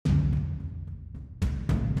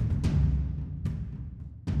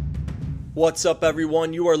What's up,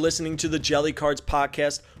 everyone? You are listening to the Jelly Cards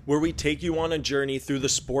podcast, where we take you on a journey through the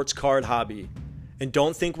sports card hobby. And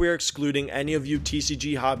don't think we're excluding any of you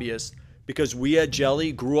TCG hobbyists, because we at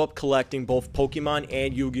Jelly grew up collecting both Pokemon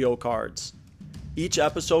and Yu-Gi-Oh cards. Each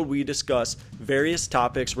episode we discuss various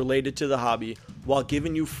topics related to the hobby while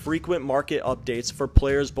giving you frequent market updates for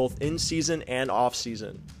players both in season and off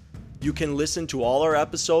season. You can listen to all our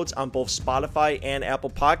episodes on both Spotify and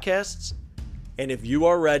Apple Podcasts. And if you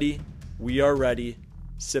are ready, we are ready.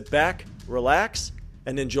 Sit back, relax,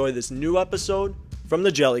 and enjoy this new episode from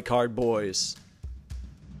the Jelly Card Boys.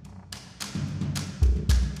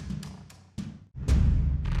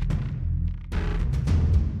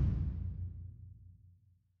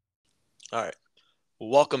 All right.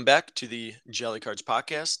 Welcome back to the Jelly Cards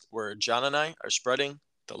podcast, where John and I are spreading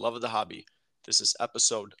the love of the hobby. This is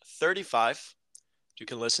episode 35. You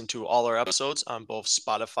can listen to all our episodes on both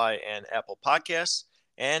Spotify and Apple Podcasts.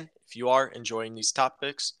 And if you are enjoying these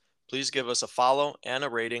topics, please give us a follow and a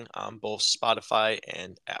rating on both Spotify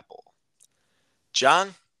and Apple.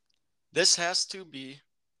 John, this has to be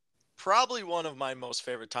probably one of my most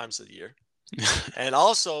favorite times of the year. And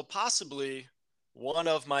also possibly one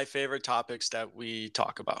of my favorite topics that we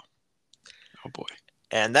talk about. Oh boy.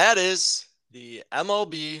 And that is the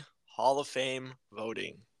MLB Hall of Fame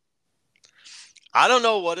voting. I don't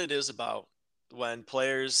know what it is about when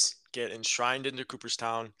players get enshrined into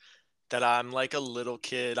Cooperstown that I'm like a little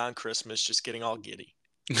kid on Christmas just getting all giddy.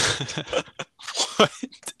 What?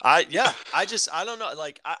 I don't know.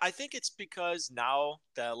 Like, I think it's because now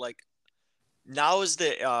is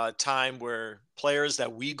the time where players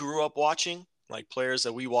that we grew up watching, like players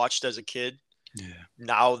that we watched as a kid,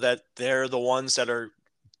 now that they're the ones that are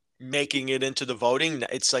making it into the voting,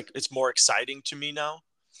 it's more exciting to me now.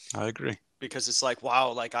 I agree. Because it's like,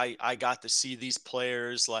 wow, like I got to see these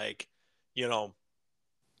players, like, you know,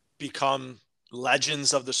 become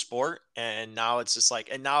legends of the sport. And now it's just like,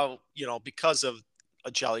 and now, you know, because of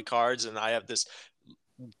Jelly Cards, and I have this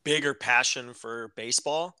bigger passion for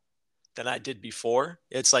baseball than I did before.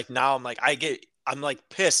 It's like now I'm like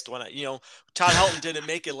pissed when Todd Helton didn't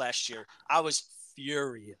make it last year. I was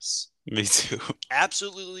furious. Me too.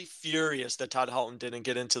 Absolutely furious that Todd Helton didn't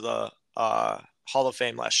get into the Hall of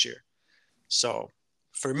Fame last year. So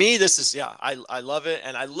for me, this is, I love it.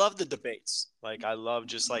 And I love the debates. Like, I love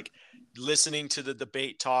just like listening to the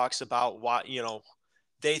debate talks about what,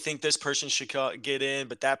 they think this person should get in,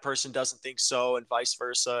 but that person doesn't think so, and vice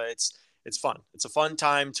versa. It's fun. It's a fun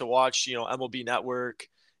time to watch, MLB Network.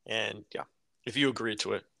 And yeah, if you agree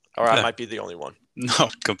to it, or I might be the only one. No,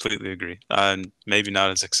 completely agree. And maybe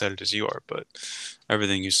not as excited as you are, but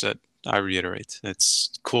everything you said, I reiterate. It's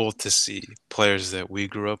cool to see players that we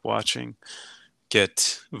grew up watching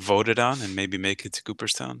get voted on and maybe make it to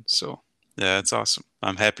Cooperstown. So yeah, it's awesome.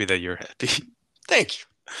 I'm happy that you're happy. Thank you.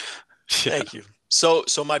 Yeah. Thank you. So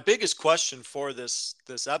my biggest question for this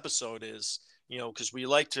episode is, because we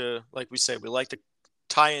like to, like we say, we like to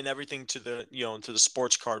tie in everything to the, to the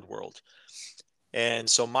sports card world. And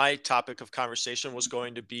so my topic of conversation was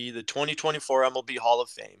going to be the 2024 MLB Hall of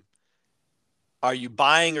Fame. Are you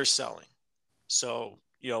buying or selling? So,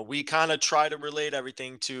 we kind of try to relate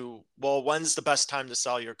everything to, well, when's the best time to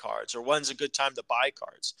sell your cards, or when's a good time to buy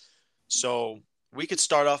cards? So we could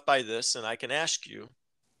start off by this, and I can ask you,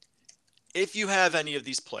 if you have any of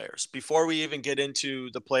these players, before we even get into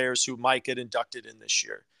the players who might get inducted in this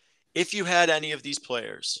year, if you had any of these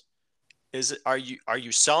players, are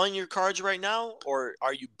you selling your cards right now, or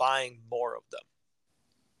are you buying more of them?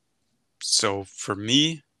 So for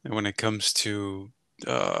me, when it comes to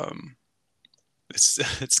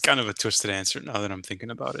it's kind of a twisted answer now that I'm thinking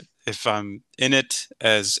about it. If I'm in it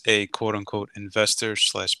as a quote unquote investor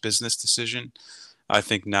 / business decision, I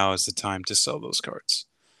think now is the time to sell those cards.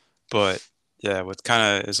 But yeah, what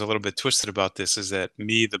kind of is a little bit twisted about this is that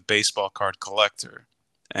me, the baseball card collector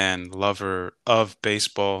and lover of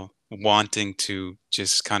baseball, wanting to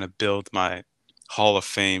just kind of build my Hall of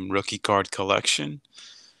Fame rookie card collection,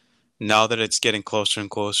 now that it's getting closer and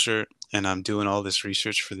closer, and I'm doing all this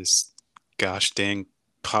research for this gosh dang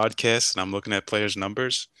podcast, and I'm looking at players'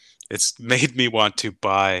 numbers, it's made me want to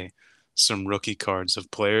buy some rookie cards of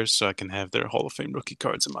players so I can have their Hall of Fame rookie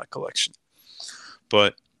cards in my collection.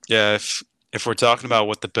 But yeah, if we're talking about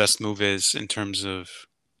what the best move is in terms of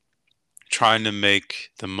trying to make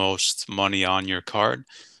the most money on your card,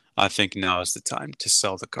 I think now is the time to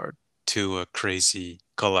sell the card to a crazy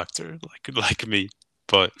collector like me.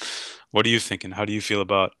 But what are you thinking? How do you feel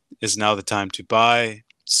about, is now the time to buy,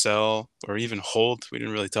 sell, or even hold? We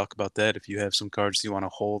didn't really talk about that. If you have some cards you want to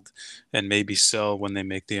hold and maybe sell when they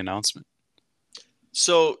make the announcement.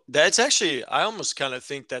 So that's actually, I almost kind of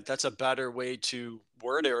think that that's a better way to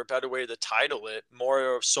word it, or a better way to title it,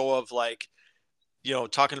 more so of like,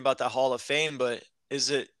 talking about the Hall of Fame, but is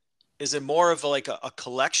it is it more of like a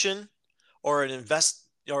collection, or an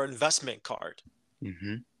investment card?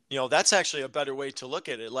 Hmm. That's actually a better way to look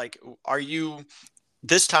at it. Like, are you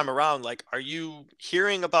this time around, like, are you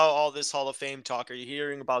hearing about all this Hall of Fame talk? Are you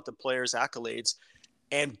hearing about the players' accolades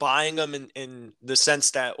and buying them in the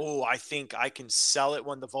sense that, oh, I think I can sell it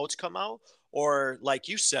when the votes come out? Or like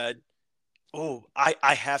you said, oh,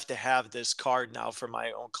 I have to have this card now for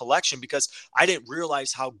my own collection because I didn't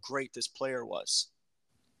realize how great this player was.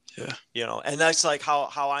 Yeah. And that's like how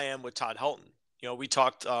I am with Todd Helton. We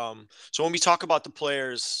talked, so when we talk about the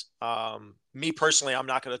players, me personally, I'm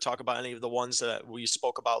not going to talk about any of the ones that we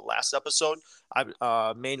spoke about last episode.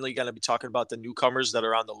 I'm mainly going to be talking about the newcomers that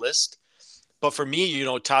are on the list. But for me,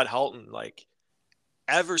 Todd Helton, like,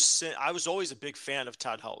 ever since, I was always a big fan of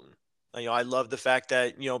Todd Helton. I love the fact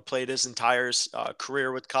that played his entire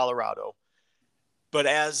career with Colorado. But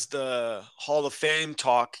as the Hall of Fame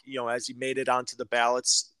talk, as he made it onto the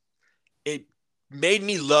ballots, it made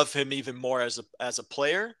me love him even more as a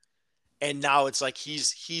player. And now it's like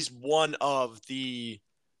he's one of the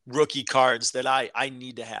rookie cards that I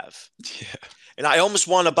need to have. Yeah. And I almost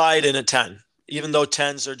want to buy it in a 10, even though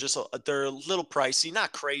 10s are they're a little pricey,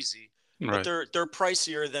 not crazy, but Right. they're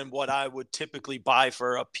pricier than what I would typically buy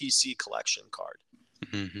for a PC collection card.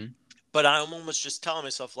 Hmm. But I'm almost just telling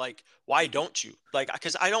myself, like, why don't you? Like,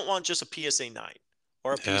 because I don't want just a PSA 9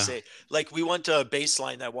 or a Yeah. PSA. Like, we went to a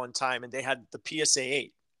baseline that one time and they had the PSA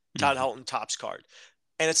 8 Todd Hmm. Helton Topps card.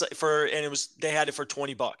 And it's like and it was, they had it for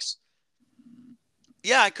 $20.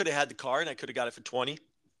 Yeah, I could have had the card and I could have got it for 20.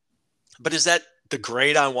 But is that the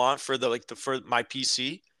grade I want for for my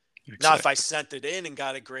PC? Now, if I Exactly. sent it in and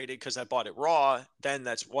got it graded because I bought it raw, then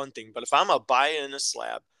that's one thing. But if I'm gonna buy it in a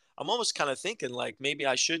slab, I'm almost kind of thinking like maybe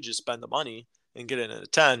I should just spend the money and get it in a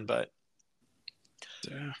 10. But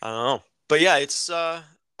Yeah. I don't know. But yeah, it's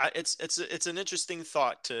an interesting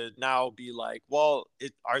thought to now be like, well,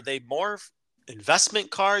 are they more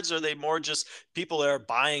investment cards? Or are they more just people that are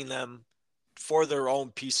buying them for their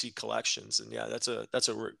own PC collections? And yeah, that's a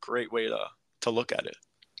great way to look at it.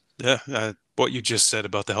 Yeah. What you just said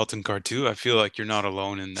about the Helton card too, I feel like you're not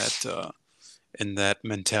alone in that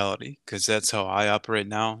mentality because that's how I operate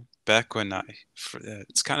now. Back when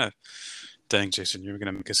it's kind of, dang, Jason, you're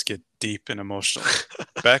gonna make us get deep and emotional.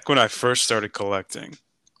 Back when I first started collecting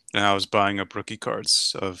and I was buying up rookie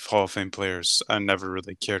cards of Hall of Fame players, I never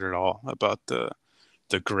really cared at all about the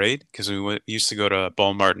grade because we used to go to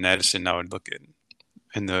Walmart and Edison. I would look at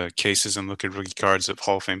in the cases and look at rookie cards of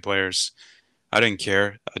Hall of Fame players. I didn't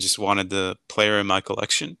care. I just wanted the player in my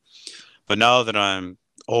collection. But now that I'm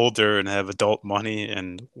older and have adult money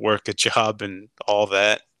and work a job and all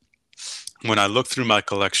that, when I look through my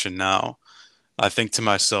collection now, I think to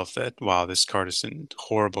myself that, wow, this card is in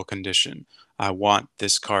horrible condition. I want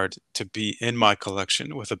this card to be in my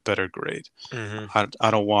collection with a better grade. Hmm.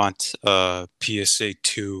 I don't want a PSA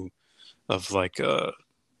 2 of like a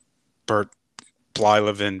Bert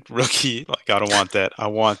Blyleven rookie. Like I don't want that. I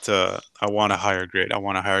want a higher grade. I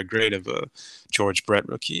want a higher grade of a George Brett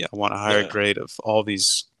rookie. I want a higher Yeah, grade of all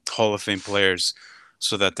these Hall of Fame players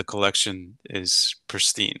so that the collection is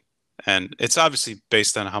pristine. And it's obviously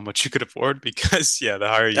based on how much you could afford because yeah, the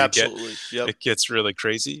higher you get, absolutely. Yep. it gets really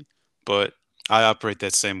crazy. But I operate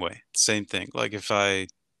that same way. Same thing. Like if I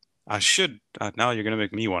should now you're gonna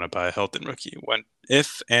make me want to buy a Helton rookie when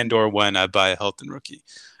if and or when I buy a Helton rookie.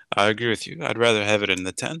 I agree with you. I'd rather have it in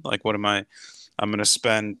the 10. Like, what am I? I'm going to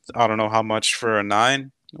spend, I don't know how much for a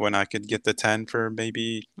 9 when I could get the 10 for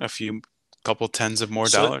maybe a few couple tens of more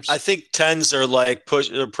So I dollars. think 10s are like push.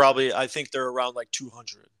 They're probably. I think they're around like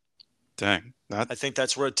 200. Dang. That, I think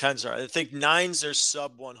that's where 10s are. I think 9s are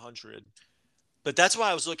sub 100. But that's why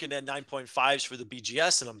I was looking at 9.5s for the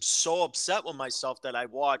BGS, and I'm so upset with myself that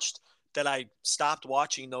I stopped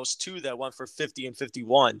watching those two that went for 50 and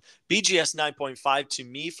 51. BGS 9.5 to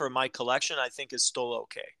me for my collection, I think is still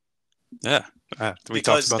okay yeah. We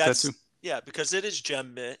talked because about that too. because it is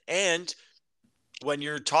gem mint. And when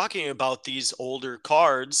you're talking about these older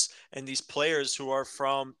cards and these players who are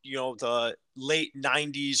from, the late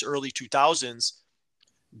 90s, early 2000s,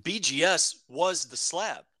 BGS was the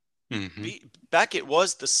slab. Hmm. Beckett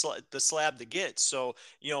was the slab to get. So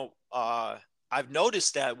I've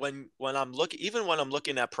noticed that when I'm looking, even when I'm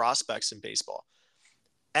looking at prospects in baseball,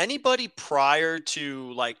 anybody prior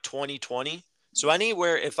to like 2020. So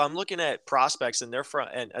anywhere, if I'm looking at prospects and they're from,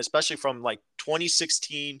 and especially from like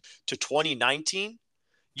 2016 to 2019,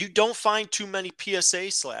 you don't find too many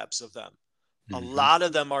PSA slabs of them. A Hmm. lot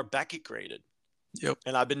of them are Beckett graded. Yep.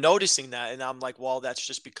 And I've been noticing that, and I'm like, well, that's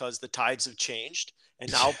just because the tides have changed,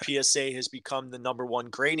 and now Yeah. PSA has become the number one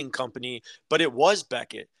grading company, but it was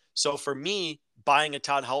Beckett. So for me, buying a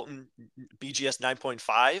Todd Helton BGS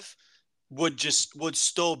 9.5 would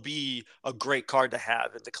still be a great card to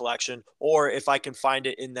have in the collection, or if I can find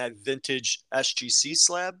it in that vintage SGC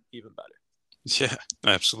slab, even better. Yeah,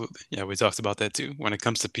 absolutely. Yeah, we talked about that too. When it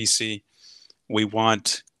comes to PC, we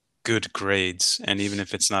want good grades, and even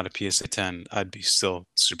if it's not a PSA 10, I'd be still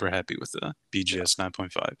super happy with the Yeah. BGS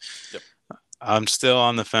 9.5. Yep. I'm still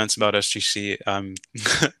on the fence about SGC.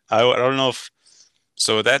 I don't know if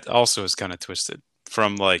so that also is kind of twisted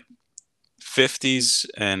from like 50s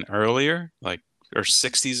and earlier, like or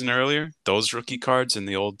 60s and earlier. Those rookie cards in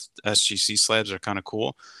the old SGC slabs are kind of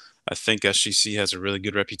cool. I think SGC has a really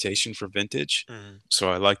good reputation for vintage, Mm.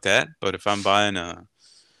 so I like that. But if I'm buying a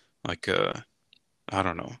like a I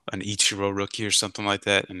don't know, an Ichiro rookie or something like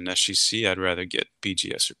that in an SGC, I'd rather get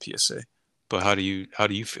BGS or PSA. But how do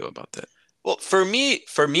you feel about that? Well, for me,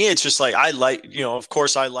 it's just like I like, of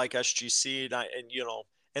course I like SGC,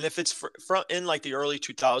 and if it's from in like the early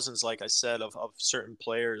 2000s, like I said, of certain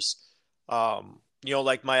players,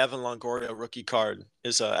 like my Evan Longoria rookie card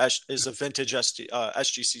is a vintage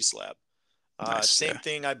SGC slab. Nice, Same yeah,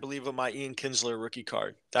 thing, I believe, with my Ian Kinsler rookie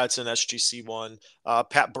card. That's an SGC one.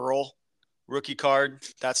 Pat Burrell rookie card.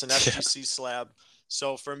 That's an yeah. SGC slab.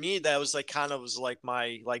 So for me, that was like kind of was like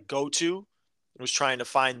my like go to. Was trying to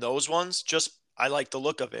find those ones. Just I like the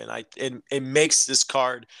look of it. And it makes this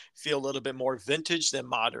card feel a little bit more vintage than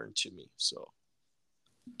modern to me. So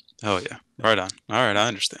Oh yeah, yeah. right on. All right, I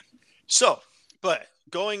understand. So, but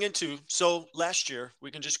going into last year, we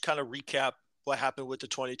can just kind of recap what happened with the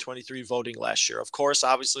 2023 voting last year. Of course,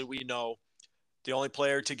 obviously, we know the only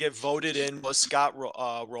player to get voted in was Scott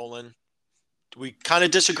Rowland. We kind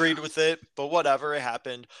of disagreed with it, but whatever, it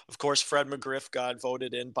happened. Of course, Fred McGriff got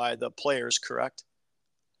voted in by the players, correct?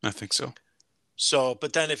 I think so. So,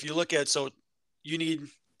 but then if you look at, you need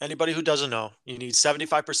anybody who doesn't know, you need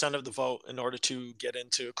 75% of the vote in order to get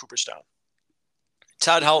into Cooperstown.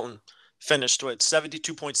 Todd Helton finished with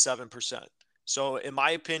 72.7%. So, in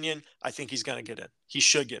my opinion, I think he's going to get in. He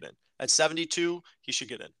should get in. At 72, he should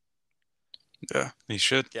get in. Yeah, he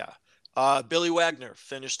should. Yeah. Billy Wagner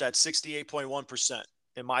finished at 68.1%.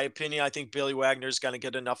 In my opinion, I think Billy Wagner is going to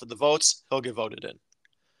get enough of the votes. He'll get voted in.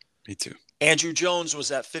 Me too. Andrew Jones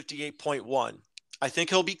was at 58.1. I think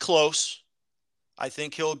he'll be close. I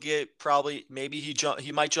think he'll get probably maybe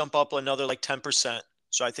he might jump up another like 10%.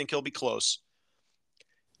 So I think he'll be close.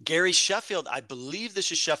 Gary Sheffield, I believe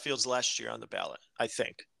this is Sheffield's last year on the ballot. I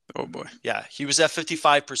think. Oh boy. Yeah, he was at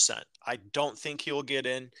 55%. I don't think he'll get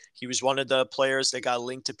in. He was one of the players that got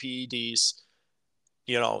linked to PEDs.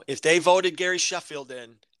 If they voted Gary Sheffield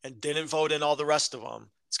in and didn't vote in all the rest of them,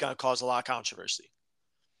 it's going to cause a lot of controversy.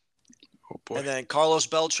 Oh boy. And then Carlos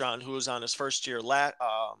Beltran, who was on his first year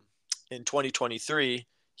in 2023,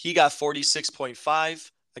 he got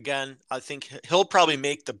 46.5. Again, I think he'll probably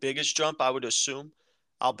make the biggest jump, I would assume.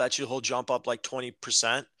 I'll bet you he'll jump up like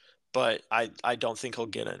 20%, but I don't think he'll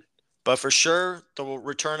get in. But for sure, the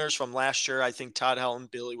returners from last year, I think Todd Helton,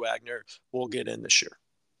 Billy Wagner will get in this year.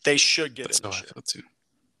 They should get That's in how this I year. feel too.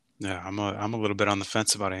 Yeah, I'm a little bit on the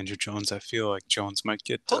fence about Andrew Jones. I feel like Jones might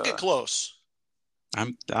get. He'll get close.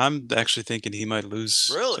 I'm actually thinking he might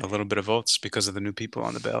lose Really a little bit of votes because of the new people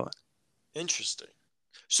on the ballot. interesting.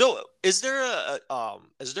 So, is there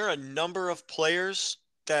a number of players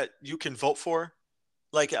that you can vote for,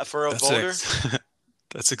 like for a That's voter? ex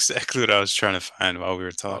that's exactly what I was trying to find while we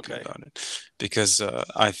were talking Okay, about it, because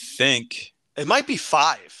I think it might be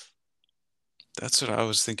five. that's what I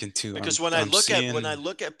was thinking too. Because I'm when I seeing.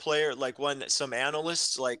 look at player like when some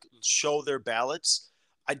analysts like show their ballots,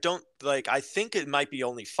 I don't like. I think it might be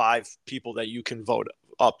only five people that you can vote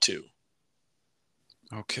up to.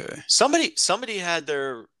 Okay. Somebody had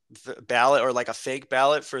their ballot or like a fake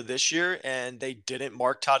ballot for this year, and they didn't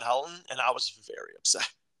mark Todd Helton, and I was very upset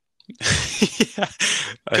Yeah,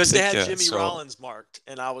 I because they think had yeah. Jimmy So Rollins marked,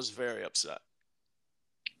 and I was very upset.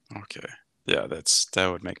 okay, yeah, that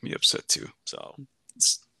would make me upset too. So,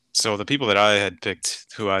 So the people that I had picked,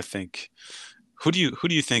 who I think, who do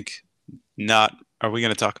you think not? Are we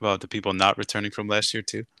going to talk about the people not returning from last year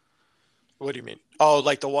too? what do you mean? Oh,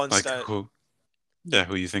 like the ones Like that. who? Yeah,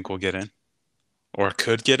 who you think will get in or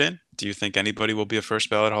could get in? Do you think anybody will be a first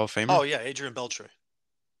ballot Hall of Famer? Oh yeah, Adrian Beltre.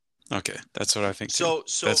 Okay, that's what I think too.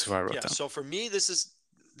 So That's who I wrote yeah. down. So for me, this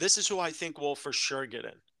is who I think will for sure get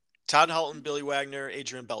in. Todd Helton, Billy Wagner,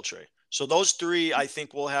 Adrian Beltre. So those three, I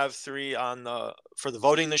think we'll have three on the for the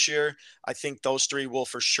voting this year. I think those three will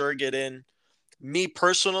for sure get in. Me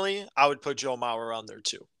personally, I would put Joe Mauer on there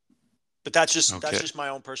too. But that's Okay. just my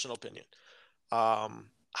own personal opinion.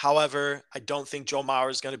 However, I don't think Joe Mauer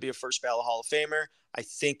is going to be a first ballot Hall of Famer. I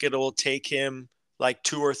think it'll take him like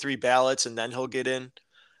 2 or 3 ballots and then he'll get in.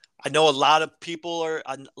 I know a lot of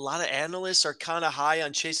analysts are kind of high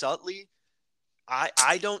on Chase Utley.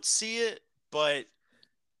 I don't see it, but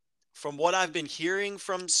from what I've been hearing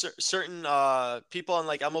from certain people on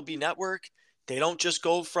like MLB Network, they don't just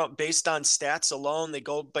go from based on stats alone. They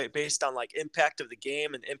go based on like impact of the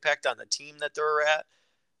game and impact on the team that they're at.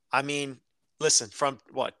 I mean, listen, from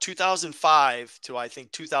what 2005 to I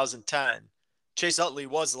think 2010, Chase Utley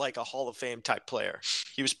was like a Hall of Fame type player.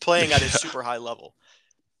 He was playing at a Yeah. super high level.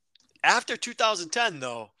 After 2010,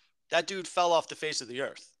 though, that dude fell off the face of the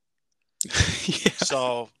earth. Yeah.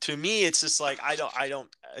 So to me, it's just like I don't.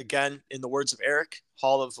 Again, in the words of Eric,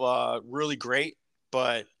 Hall of really great,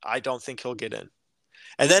 but I don't think he'll get in.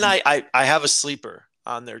 And then I have a sleeper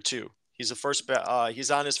on there too. He's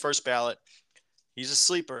on his first ballot. He's a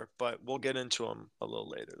sleeper, but we'll get into him a little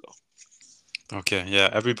later Okay. Yeah.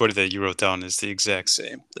 Everybody that you wrote down is the exact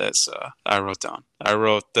same as I wrote down. I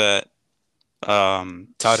wrote that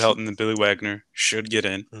Todd Helton and Billy Wagner should get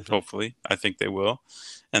in. though. Hmm. Hopefully, I think they will.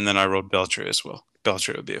 And then I wrote Beltre as well.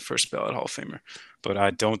 Beltre would be a first ballot Hall of Famer, but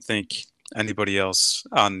I don't think anybody else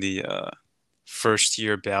on the first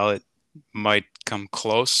year ballot might come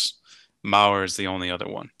close. Mauer is the only other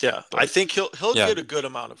one. Yeah, I But think he'll yeah, get a good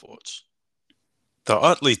amount of votes. the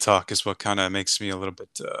Utley talk is what kind of makes me a little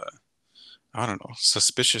bit, I don't know,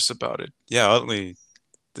 suspicious about it. Yeah, Utley,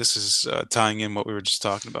 this is tying in what we were just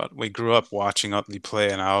talking about. We grew up watching Utley play,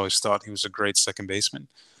 and I always thought he was a great second baseman.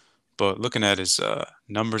 But looking at his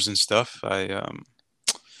numbers and stuff,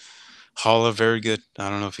 Holla very good. I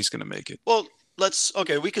don't know if he's gonna make it. Well,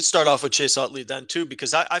 we could start off with Chase Utley then too,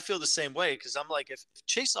 because I feel the same way. Because I'm like, if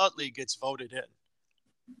Chase Utley gets voted in,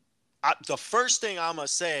 the first thing I'm gonna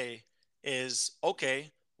say is,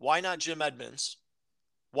 okay, why not Jim Edmonds?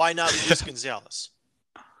 Why not Luis Gonzalez?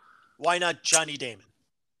 Why not Johnny Damon?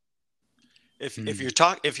 Hmm. If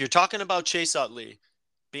you're talking about Chase Utley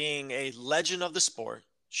being a legend of the sport,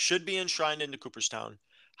 should be enshrined into Cooperstown,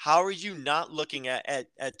 how are you not looking at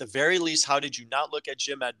the very least? How did you not look at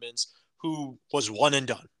Jim Edmonds, who was one and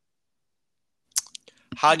done?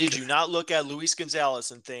 How did Okay. you not look at Luis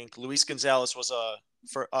Gonzalez and think Luis Gonzalez was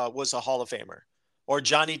a Hall of Famer, or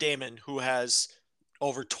Johnny Damon, who has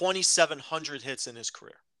over 2,700 hits in his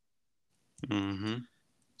career? Hmm.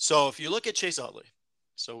 So if you look at Chase Utley,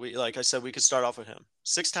 so like I said, we could start off with him.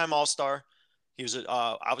 6-time All Star. He was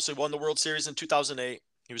obviously won the World Series in 2008.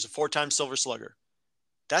 He was a 4-time Silver Slugger.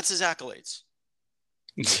 That's his accolades.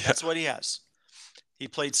 Yeah. That's what he has. He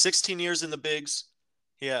played 16 years in the bigs.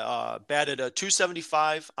 He batted a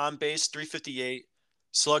 275, on base 358,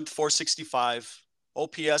 slugged 465,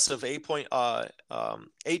 OPS of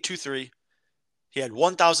 8.823. He had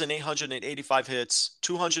 1,885 hits,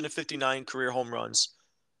 259 career home runs,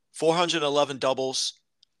 411 doubles.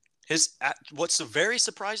 What's very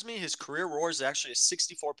surprised me, his career WAR is actually a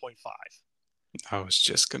 64.5. I was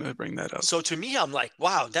just gonna bring that up. So to me, I'm like,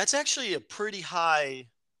 wow, that's actually a pretty high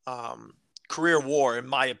um, career WAR in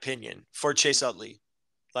my opinion for Chase Utley.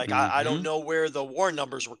 Like I don't Hmm. know where the WAR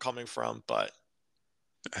numbers were coming from, but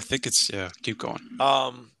I think it's yeah. Keep going.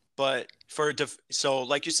 so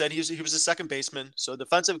like you said, he was a second baseman. So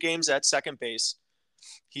defensive games at second base,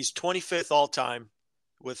 he's 25th all time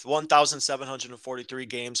with 1,743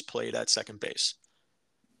 games played at second base.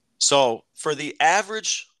 So for the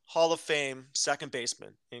average Hall of Fame second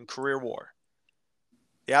baseman in career WAR,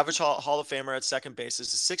 the average Hall of Famer at second base is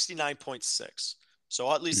 69.6. So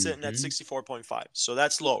Utley's sitting at Hmm. 64.5. So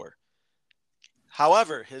that's lower.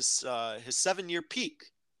 However, his 7-year peak.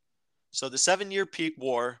 So the 7-year peak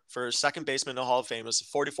WAR for second baseman in the Hall of Fame is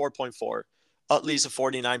 44.4. Utley's a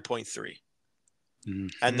 49.3.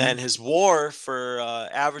 And Hmm. then his WAR for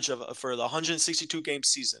for the 162 game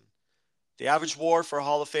season, the average WAR for a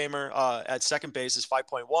Hall of Famer at second base is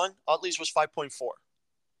 5.1. Utley's was 5.4.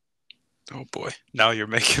 Oh boy. Now you're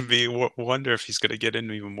making me wonder if he's gonna get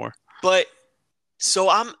in even more. But so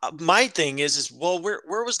I'm my thing is well,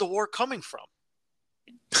 where was the WAR coming from?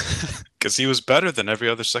 Because he was better than every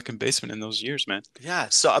other second baseman in those years, man. Yeah.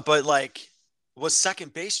 So, but like, was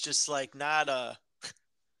second base just like not a?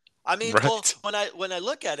 I mean, well, Right. when I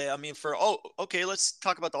look at it, I mean, okay, let's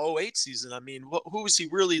talk about the '08 season. I mean, who was he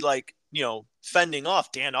really like? Fending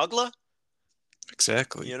off Dan Ugla.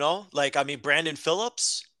 Exactly. Like I mean, Brandon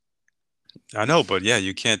Phillips. I know, but yeah,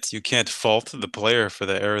 you can't fault the player for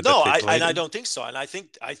the era No, that they played I in. don't think so. And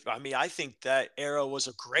I mean, I think that era was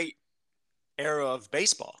a great era of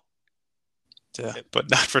baseball. Yeah, but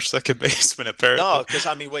not for second baseman apparently. No, because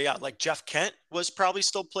I mean, well, yeah, like Jeff Kent was probably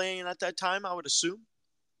still playing at that time, I would assume.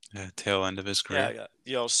 Yeah, tail end of his Yeah, career.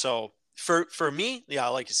 yeah. So for me, yeah,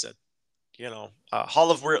 like you said,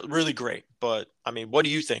 Hall of really great. But I mean, what do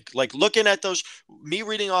you think? Like looking at those, me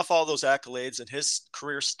reading off all those accolades and his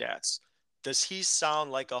career stats, does he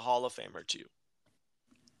sound like a Hall of Famer to you?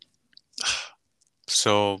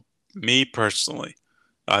 So, me personally,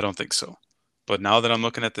 I don't think so. But now that I'm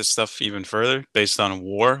looking at this stuff even further, based on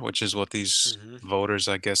WAR, which is what these Mm-hmm. voters,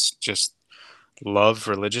 I guess, just love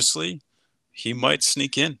religiously, he might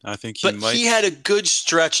sneak in. I think he But might. he had a good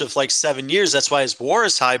stretch of like 7 years. That's why his WAR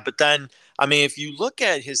is high. But then, I mean, if you look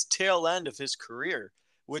at his tail end of his career,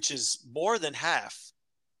 which is more than half,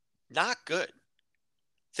 not good.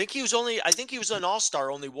 I think he was an all-star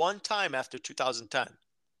only one time after 2010.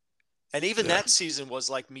 And even Yeah. that season was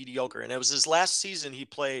like mediocre. And it was his last season he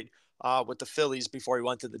played with the Phillies before he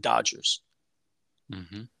went to the Dodgers.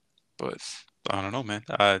 hmm But I don't know, man.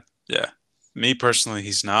 Yeah. Me personally,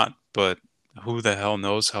 he's not. But who the hell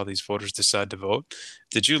knows how these voters decide to vote?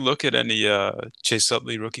 Did you look at any Chase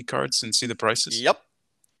Utley rookie cards and see the prices? Yep.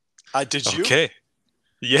 Did you? Okay.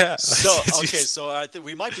 Yeah. So okay, so I think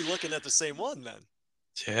we might be looking at the same one then.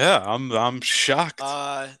 Yeah, I'm shocked.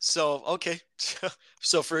 So okay,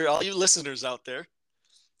 so for all you listeners out there,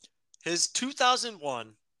 his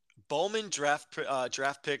 2001 Bowman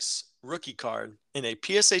draft picks rookie card in a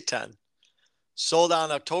PSA 10 sold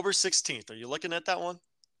on October 16th. Are you looking at that one?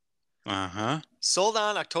 Uh-huh. Sold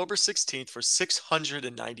on October 16th for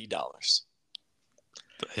 $690.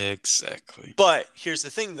 Exactly. But here's the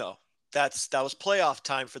thing though. That was playoff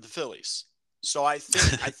time for the Phillies. So I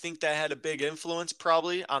think that had a big influence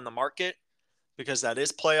probably on the market because that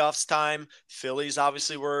is playoffs time. Phillies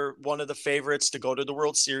obviously were one of the favorites to go to the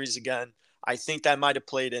World Series again. I think that might have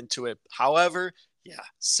played into it. However, yeah,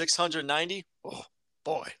 690. Oh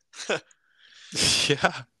boy.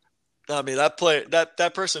 Yeah. I mean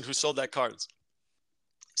that person who sold that card's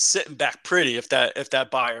sitting back pretty if that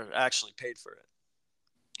buyer actually paid for it.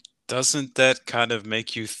 Doesn't that kind of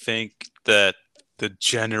make you think that the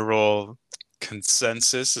general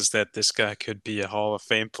consensus is that this guy could be a Hall of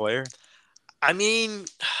Fame player? I mean,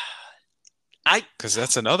 I Because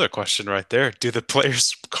that's another question right there. Do the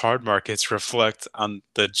players' card markets reflect on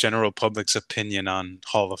the general public's opinion on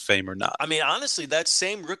Hall of Fame or not? I mean, honestly, that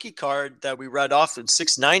same rookie card that we read off at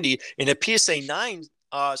 690 in a PSA 9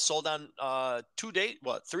 sold on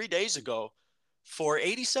 3 days ago for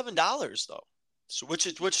 $87 though. So which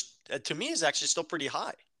to me is actually still pretty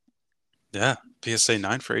high. Yeah, PSA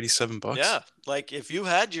 9 for 87 bucks. Yeah, like if you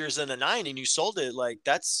had yours in a 9 and you sold it, like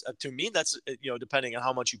that's to me that's depending on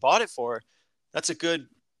how much you bought it for, that's a good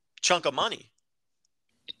chunk of money.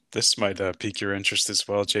 This might pique your interest as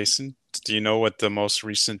well, Jason. Do you know what the most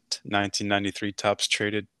recent 1993 tops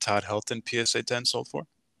traded Todd Helton PSA 10 sold for?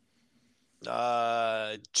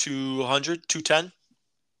 200, 210.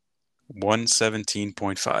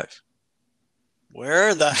 117.5.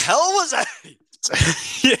 Where the hell was I?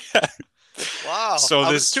 Yeah. Wow, So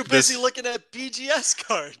I was this too busy this looking at BGS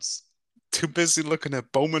cards. too busy looking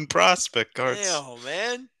at Bowman prospect cards. Damn,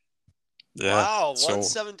 man. Yeah. Wow, So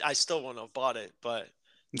 117. I still wouldn't have bought it, but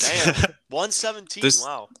damn, 117. this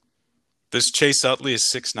Wow. this Chase Utley is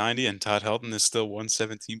 690 and Todd Helton is still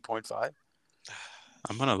 117.5.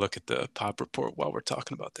 I'm gonna look at the pop report while we're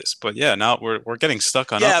talking about this. But yeah, now we're getting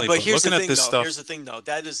stuck on Yeah, Utley, but but here's the looking at thing, this though. Here's stuff, the thing, though.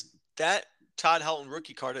 That Todd Helton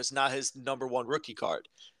rookie card is not his number one rookie card.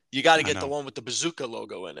 You got to I get the know. one with the bazooka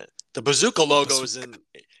logo in it. The bazooka logo This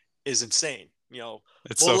is insane.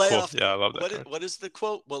 it's We'll so lay cool. off. Yeah, I love that What is, card. what is the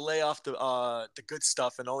quote? We'll lay off the good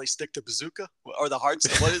stuff and only stick to bazooka or the hard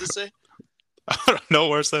stuff. What did it say? I don't know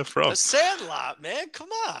where's that from. A Sandlot, man. Come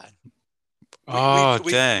on. We we Oh,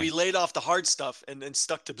 we dang. we laid off the hard stuff and then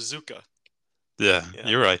stuck to bazooka. Yeah, Yeah.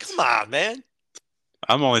 you're right. Come on, man.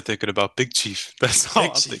 I'm only thinking about Big Chief. That's all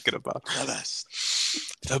Big I'm Chief, thinking about. the best.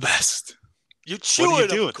 The best. You What do chew you it,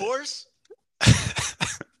 do of with it? course.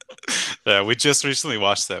 Yeah, we just recently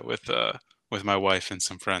watched that with my wife and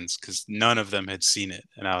some friends because none of them had seen it,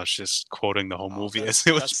 and I was just quoting the whole Oh, movie as that's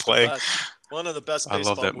it was that's the playing. best. One of the best I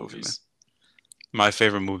love baseball that movie, man. movies. My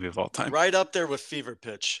favorite movie of all time. Right up there with Fever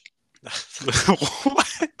Pitch. What?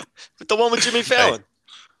 But the one with Jimmy Hey, Fallon.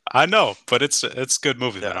 I know, but it's a good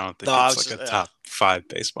movie, but Yeah. I don't No, think I it's was like just a yeah. top five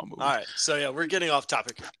baseball All movie. right. So yeah, we're getting off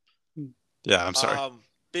topic here. Yeah, I'm sorry.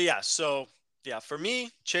 But yeah, so yeah, for me,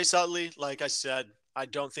 Chase Utley, like I said, I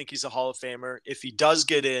don't think he's a Hall of Famer. If he does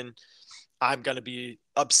get in, I'm gonna be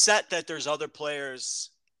upset that there's other players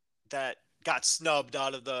that got snubbed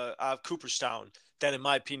out of the Cooperstown that, in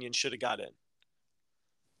my opinion, should have got in.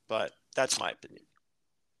 But that's my opinion.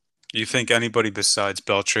 You think anybody besides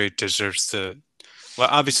Beltre deserves to? Well,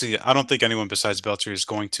 obviously, I don't think anyone besides Beltre is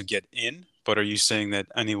going to get in. But are you saying that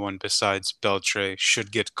anyone besides Beltre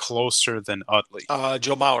should get closer than Utley?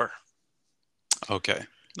 Joe Mauer. Okay.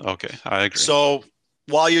 Okay, I agree. So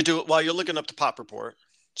while you're looking up the pop report,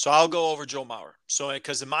 so I'll go over Joe Mauer. So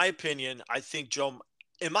because in my opinion, I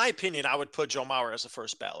would put Joe Mauer as a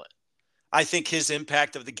first ballot. I think his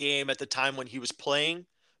impact of the game at the time when he was playing,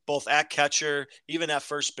 both at catcher, even at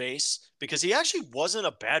first base, because he actually wasn't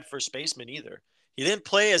a bad first baseman either. He didn't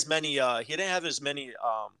play as many. He didn't have as many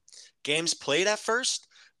games played at first.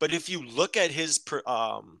 But if you look at his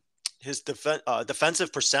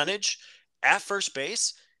defensive percentage at first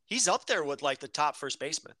base, he's up there with like the top first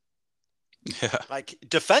baseman. Yeah, Like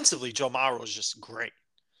defensively, Joe Mauer was just great.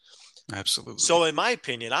 absolutely. So in my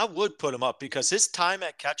opinion, I would put him up because his time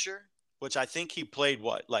at catcher, which I think he played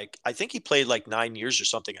I think he played like 9 years or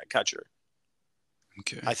something at catcher.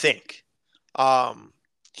 Okay, I think. Um,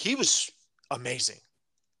 he was amazing.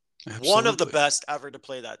 One of the absolutely. best ever to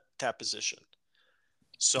play that position.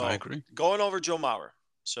 I So agree. going over Joe Mauer.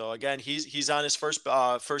 So again, he's on his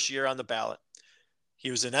first year on the ballot.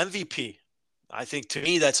 He was an MVP. I think to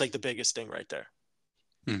me that's like the biggest thing right there.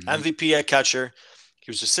 Hmm. MVP at catcher.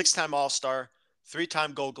 He was a six-time All-Star,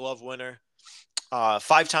 three-time Gold Glove winner,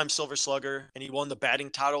 five-time Silver Slugger, and he won the batting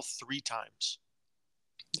title 3 times.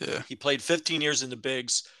 Yeah, He played 15 years in the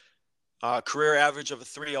bigs. Career average of a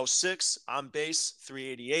 306, on base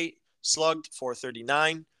 388, slugged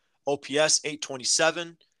 439, OPS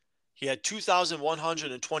 827. He had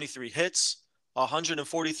 2,123 hits,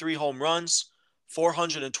 143 home runs,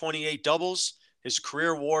 428 doubles. His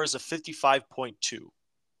career WAR is a 55.2.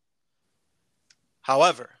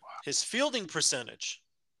 However, his fielding percentage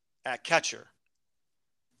at catcher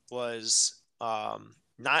was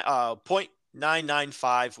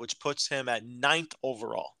 0.995, which puts him at ninth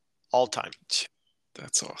overall all time.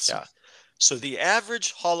 that's awesome. Yeah. So the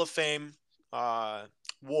average Hall of Fame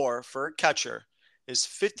WAR for a catcher is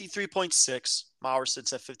 53.6. Mauer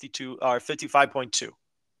sits at 52 or 55.2.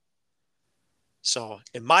 So,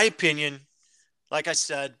 in my opinion, like I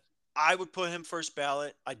said, I would put him first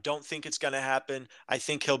ballot. I don't think it's going to happen. I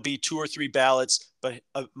think he'll be 2 or 3 ballots, but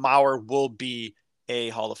Mauer will be a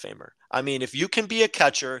Hall of Famer. I mean, if you can be a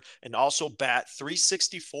catcher and also bat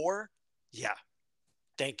 364, yeah,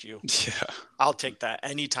 thank you. Yeah, I'll take that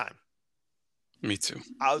anytime. me too.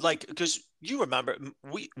 I would like because you remember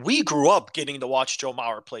we grew up getting to watch Joe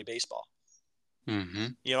Mauer play baseball. Hmm.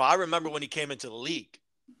 I remember when he came into the league,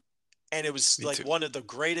 and it was Me like too. one of the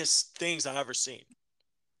greatest things I've ever seen.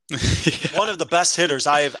 Yeah, One of the best hitters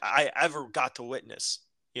I ever got to witness.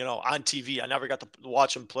 On TV. I never got to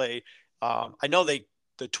watch him play. I know the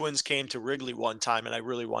Twins came to Wrigley one time, and I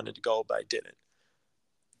really wanted to go, but I didn't.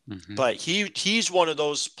 hmm. But he's one of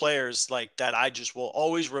those players like that I just will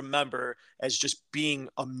always remember as just being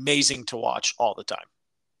amazing to watch all the time.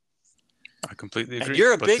 I completely And agree.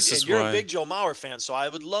 you're a But big this and is you're a why big Joe Mauer fan, so I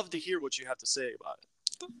would love to hear what you have to say about it.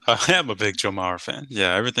 I am a big Joe Mauer fan.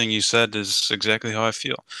 Yeah, everything you said is exactly how I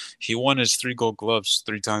feel. He won his three Gold Gloves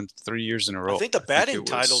 3 times, 3 years in a I row. think the I think batting it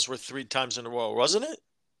titles was were 3 times in a row, wasn't it?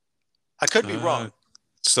 I could be uh, wrong.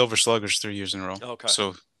 Silver Sluggers 3 years in a row. Okay.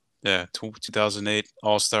 So yeah, 2008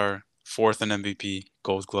 All Star, fourth in MVP,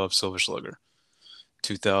 Gold Glove, Silver Slugger.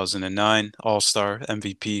 2009 All Star,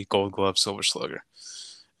 MVP, Gold Glove, Silver Slugger.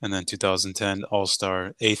 And then 2010 All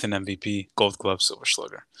Star, eighth in MVP, Gold Glove, Silver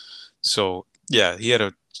Slugger. So yeah, he had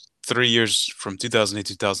a 3 years from 2008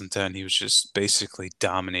 to 2010. He was just basically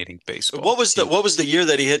dominating What baseball. was the what was the year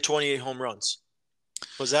that he hit 28 home runs?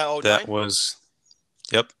 Was that That 09? was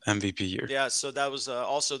yep, MVP year. Yeah, so that was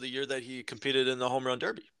also the year that he competed in the home run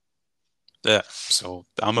derby. Yeah. So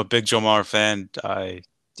I'm a big Joe Mauer fan.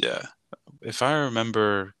 Yeah, if I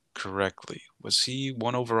remember correctly, was he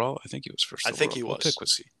one overall? I think he was first I think overall. he What pick was.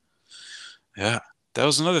 was he? Yeah. That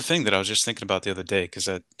was another thing that I was just thinking about the other day because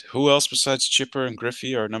who else besides Chipper and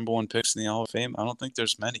Griffey are number one picks in the Hall of Fame? I don't think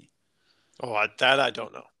there's many. Oh, that I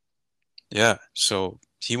don't know. Yeah, so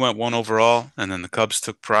he went one overall, and then the Cubs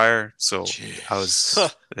took Pryor. So I Jeez. was,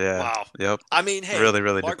 yeah, Wow. yep, I mean, hey, really,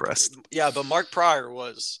 really Mark. depressed. Yeah, but Mark Pryor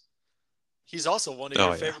was. He's also one of your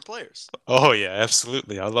Oh yeah, favorite players. oh yeah,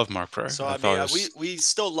 absolutely. I love Mark Pryor. So I I thought mean, it we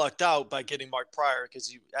still lucked out by getting Mark Pryor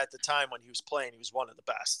because at the time when he was playing, he was one of the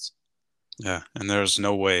best. yeah, and there's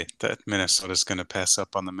no way that Minnesota's gonna pass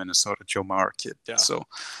up on the Minnesota Joe Mauer kid. Yeah. So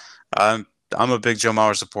I'm I'm a big Joe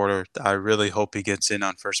Mauer supporter. I really hope he gets in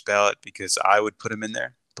on first ballot because I would put him in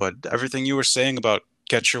there. But everything you were saying about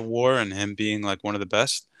catcher war and him being like one of the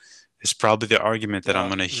best is probably the argument that I'm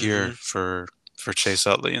Yeah. going to hear Mm-hmm. for Chase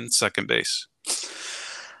Utley in second base.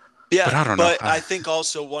 But Yeah, I don't know. but I think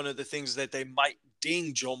also one of the things that they might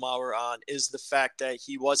ding Joe Mauer on is the fact that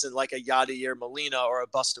he wasn't like a Yadier Molina or a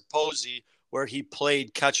Buster Posey, where he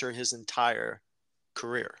played catcher his entire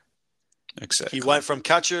career. He Exactly. went from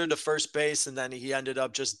catcher to first base, and then he ended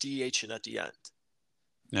up just DHing at the end.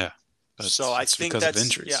 Yeah. So I It's think because of that's,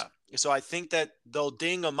 injuries. yeah. So I think that they'll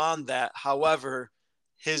ding him on that. However,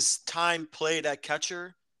 his time played at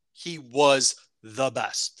catcher, he was the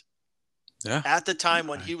best. Yeah. At the time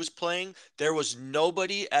when I, he was playing, there was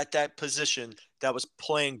nobody at that position that was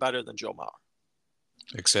playing better than Joe Mauer.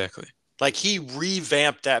 exactly. Like he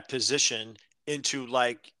revamped that position into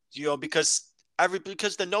like, because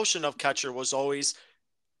the notion of catcher was always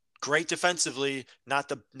great defensively,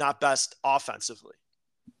 not best offensively.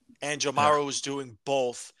 And Joe Yeah. Mauer was doing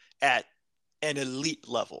both at an elite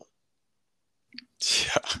level.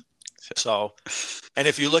 Yeah. So, and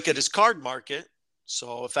if you look at his card market,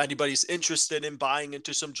 so if anybody's interested in buying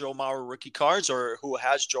into some Joe Mauer rookie cards or who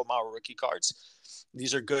has Joe Mauer rookie cards,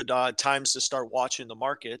 these are good times to start watching the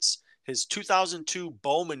markets. His 2002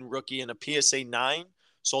 Bowman rookie in a PSA 9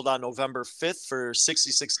 sold on November 5th for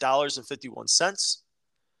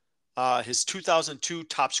 $66.51. His 2002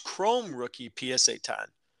 Topps Chrome rookie PSA 10,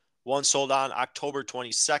 one sold on October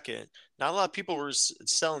 22nd. Not a lot of people were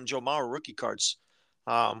selling Joe Mauer rookie cards.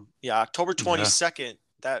 October Yeah. 22nd,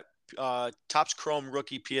 that Topps Chrome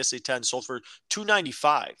rookie PSA 10 sold for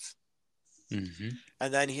 $295. Hmm.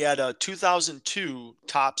 And then he had a 2002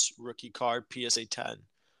 Topps rookie card PSA 10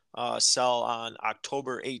 sell on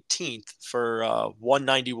October 18th for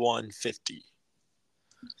 $191.50.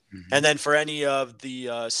 Hmm. And then for any of the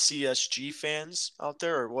CSG fans out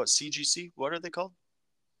there, or what, CGC, what are they called?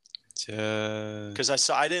 Uh, Because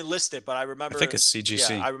I didn't list it, but I I think remember. it's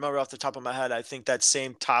Yeah, I CGC. remember off the top of my head. I think that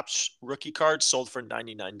same Topps rookie card sold for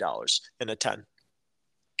 $99 in a 10.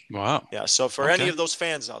 Wow. Yeah, so for any Okay. of those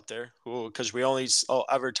fans out there, who, because we only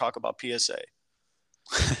ever talk about PSA,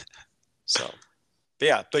 so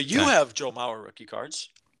but you Dang. have Joe Mauer rookie cards.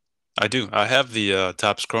 I do. I have the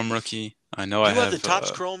Topps Chrome rookie. I know I You have the have.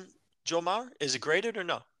 Topps Chrome Joe Mauer. Is it graded or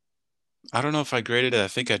no? I don't know if I graded it. I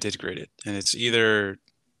think I did grade it, and it's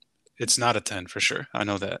not a 10 for sure. I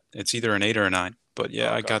know that it's either an 8 or a 9. But yeah,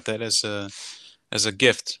 I Okay, got that as a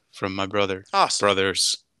gift from my awesome.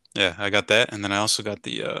 brothers. Yeah, I got that, and then I also got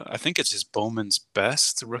the I think it's his Bowman's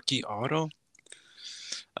Best rookie auto.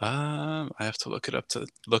 I have to look it up to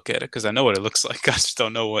look at it because I know what it looks like. I just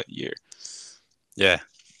don't know what year. Yeah,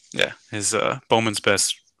 yeah, his Bowman's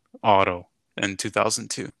Best auto in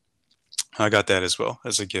 2002. I got that as well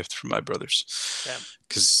as a gift from my brothers Yeah,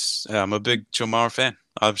 because I'm a big Joe Mauer fan,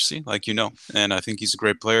 obviously, like you know, and I think he's a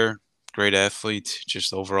great player, great athlete,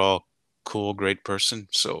 just overall cool, great person.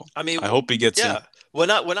 So I mean, I hope he gets in. yeah. When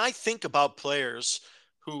I think about players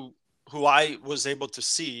who who I was able to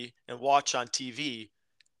see and watch on TV,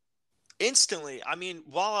 instantly, I mean,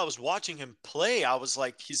 while I was watching him play, I was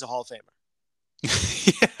like, he's a Hall of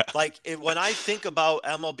Famer. Yeah, Like when I think about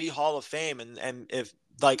MLB Hall of Fame, and if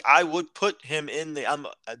like I would put him in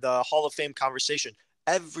the Hall of Fame conversation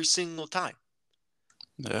every single time.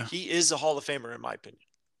 yeah, He is a Hall of Famer in my opinion.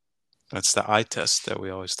 that's the eye test that we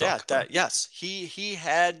always Yeah, talk about. that yes, he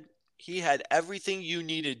had everything you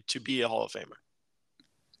needed to be a Hall of Famer.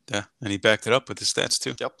 Yeah, and he backed it up with his stats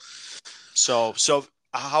too. Yep. So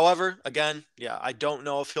however, again, yeah, I don't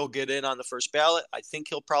know if he'll get in on the first ballot. I think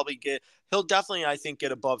he'll definitely, I think,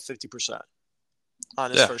 get above 50%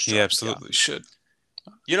 on his Yeah, first he try. Yeah. absolutely should.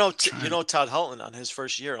 You Trying. know, Todd Helton on his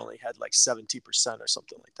first year only had like 70% or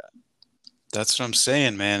something like that. That's what I'm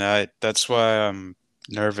saying, man. That's why I'm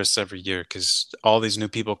nervous every year because all these new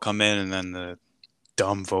people come in and then the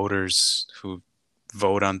dumb voters who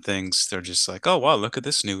vote on things, they're just like, oh wow, look at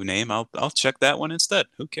this new name. I'll check that one instead.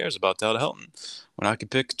 Who cares about Todd Helton when I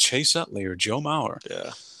could pick Chase Utley or Joe Mauer?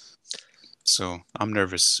 Yeah. So I'm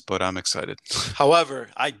nervous, but I'm excited. However,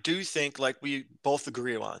 I do think, like we both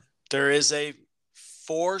agree on, there is a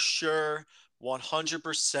for sure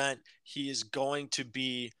 100% he is going to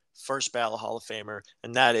be first ballot Hall of Famer,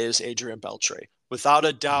 and that is Adrian Beltre. Without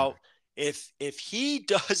a doubt, if he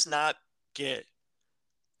does not get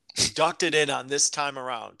inducted in on this time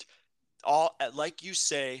around, all like you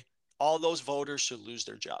say, all those voters should lose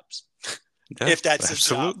their jobs. Yeah, If that's a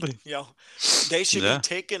job, absolutely. they should be Yeah,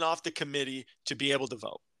 taken off the committee to be able to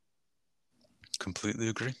vote. completely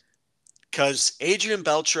agree. Because Adrian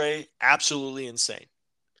Beltre, absolutely insane.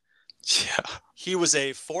 Yeah. He was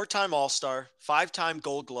a 4-time All-Star, 5-time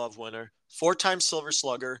Gold Glove winner, 4-time Silver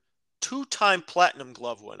Slugger, 2-time Platinum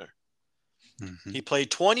Glove winner. Hmm. He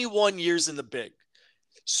played 21 years in the big.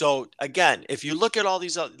 So again, if you look at all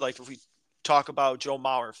these, like if we talk about Joe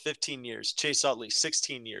Mauer, 15 years. Chase Utley,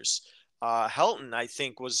 16 years. Helton, I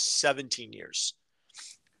think, was 17 years.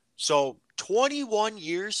 So 21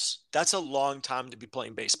 years, that's a long time to be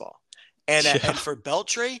playing baseball. And Yeah. for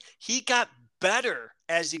Beltre, he got better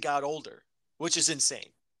as he got older, which is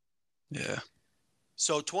insane. Yeah.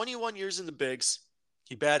 So 21 years in the bigs,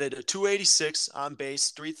 he batted a 286 on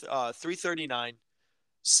base, 339,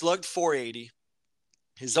 slugged 480.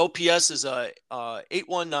 His OPS is a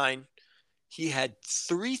 819. He had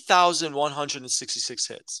 3,166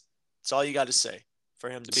 hits. That's all you got to say for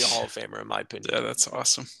him to be a Hall of Famer, in my opinion. Yeah, that's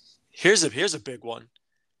awesome. Here's a big one.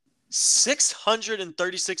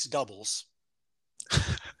 636 doubles,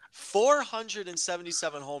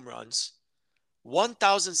 477 home runs,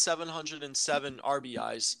 1,707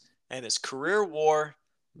 RBIs, and his career WAR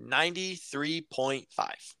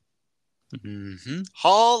 93.5. Mm-hmm.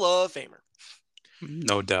 Hall of Famer.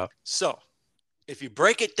 No doubt. So, if you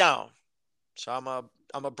break it down, so I'm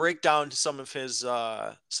a break down some of his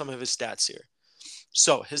stats here.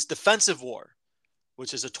 So, his defensive WAR,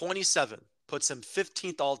 which is a 27, puts him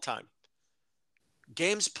 15th all time.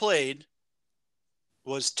 Games played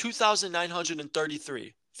was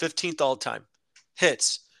 2,933, 15th all time.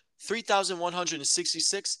 Hits,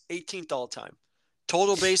 3,166, 18th all time.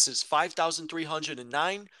 Total bases,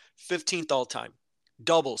 5,309, 15th all time.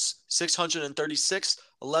 Doubles, 636,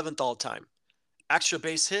 11th all time. Extra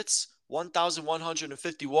base hits,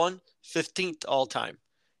 1,151, 15th all time.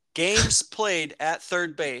 Games played at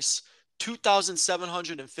third base,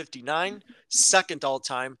 2,759, second all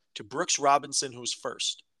time to Brooks Robinson, who's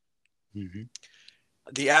first. Mm-hmm.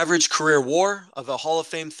 The average career WAR of a Hall of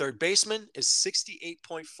Fame third baseman is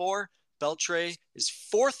 68.4. Beltre is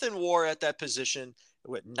fourth in WAR at that position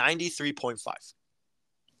with 93.5.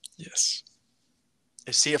 Yes.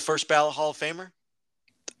 Is he a first ballot Hall of Famer?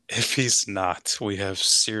 If he's not, we have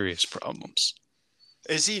serious problems.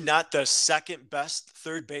 Is he not the second best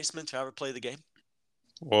third baseman to ever play the game?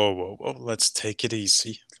 Whoa, whoa, whoa. Let's take it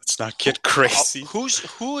easy. Let's not get crazy. Who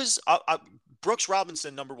is Brooks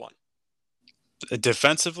Robinson number one?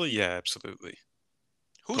 Defensively, yeah, absolutely.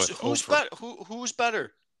 Who's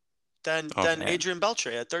better than Adrian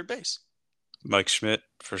Beltre at third base? Mike Schmidt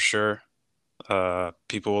for sure.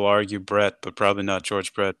 People will argue Brett, but probably not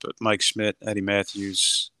George Brett. But Mike Schmidt, Eddie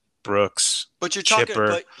Matthews, Brooks, But Chipper.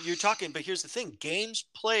 But here's the thing: games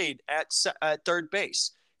played at third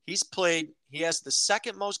base. He has the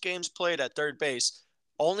second most games played at third base,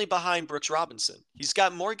 only behind Brooks Robinson. He's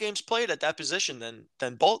got more games played at that position than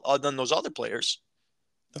those other players.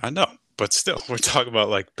 I know, but still, we're talking about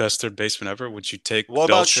like best third baseman ever. Would you take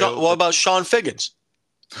what about Sean Figgins?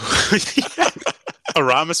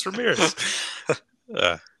 Aramis Ramirez.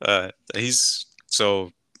 He's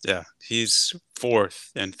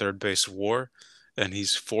fourth in third base WAR, and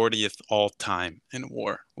he's 40th all time in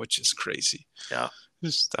WAR, which is crazy. Yeah,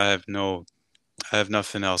 I have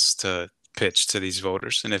nothing else to pitch to these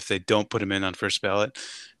voters, and if they don't put him in on first ballot,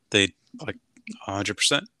 they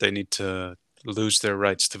 100%. They need to lose their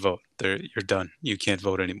rights to vote. You're done. You can't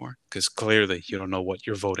vote anymore because clearly you don't know what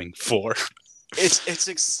you're voting for. It's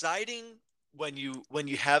exciting when you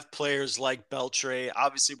have players like Beltre.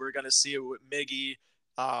 Obviously, we're gonna see it with Miggy.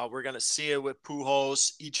 We're gonna see it with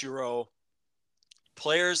Pujols, Ichiro.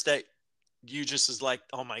 Players that you just is like,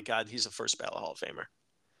 oh my God, he's a first ballot Hall of Famer.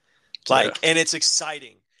 And it's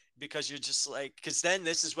exciting because you're just like, because then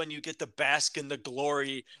this is when you get to bask in the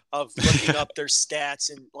glory of looking up their stats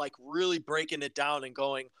and like really breaking it down and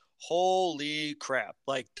going, holy crap,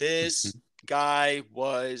 like this guy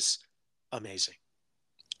was amazing.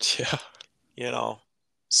 Yeah.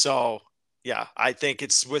 So yeah, I think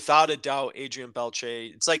it's without a doubt Adrian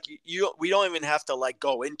Beltre. It's like we don't even have to like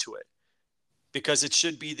go into it because it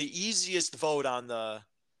should be the easiest vote on the.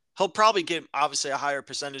 He'll probably get obviously a higher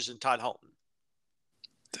percentage than Todd Helton.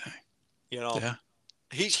 Dang. Yeah.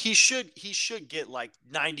 He should get like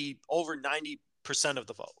over 90% of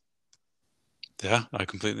the vote. Yeah, I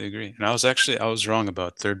completely agree. And I was wrong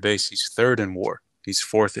about third base. He's third in WAR. He's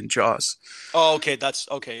fourth in Jaws. Oh, okay. That's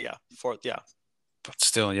okay. Yeah. Fourth. Yeah. But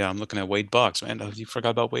still, yeah, I'm looking at Wade Boggs, man. Oh, you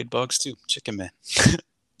forgot about Wade Boggs too, Chicken Man.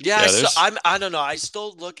 Yeah. I don't know. I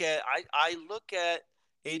still look at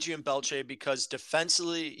Adrian Beltre because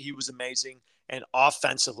defensively he was amazing and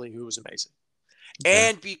offensively he was amazing,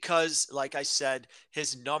 and because like I said,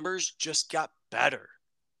 his numbers just got better.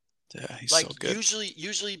 Yeah, he's like so good.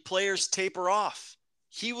 Usually players taper off.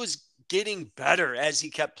 He was getting better as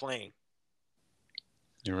he kept playing.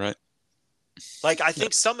 You're right. Like, I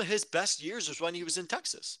think some of his best years was when he was in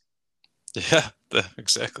Texas. Yeah,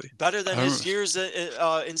 exactly. Better than his years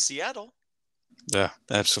in Seattle. Yeah,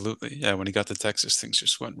 absolutely. Yeah, when he got to Texas, things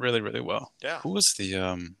just went really, really well. Yeah. Who was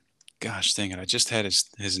the gosh dang it, I just had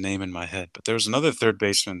his name in my head, but there was another third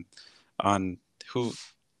baseman on who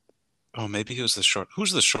oh maybe he was the short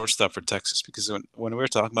who's the shortstop for Texas? Because when we were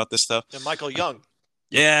talking about this stuff, And Michael I, Young.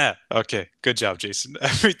 yeah, okay, good job, Jason.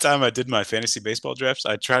 Every time I did my fantasy baseball drafts,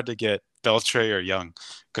 I tried to get Beltre or Young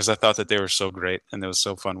because I thought that they were so great and it was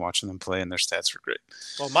so fun watching them play and their stats were great.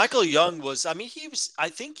 Well, Michael Young was, I mean, I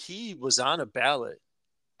think he was on a ballot.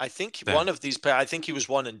 I think Yeah. one of these, I think he was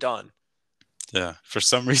one and done. Yeah, for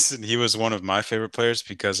some reason he was one of my favorite players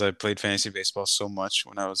because I played fantasy baseball so much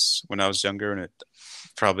when I was younger, and it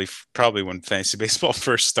probably when fantasy baseball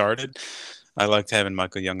first started, I liked having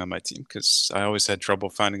Michael Young on my team because I always had trouble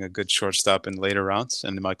finding a good shortstop in later rounds,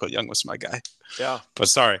 and Michael Young was my guy. Yeah. But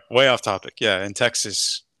sorry, way off topic. Yeah, in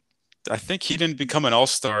Texas, I think he didn't become an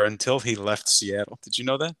all-star until he left Seattle. Did you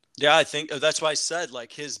know that? Yeah, I think that's why I said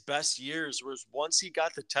like his best years was once he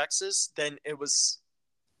got to Texas, then it was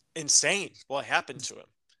insane what happened to him.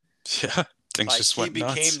 Yeah, things Like just he went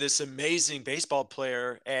became nuts. this amazing baseball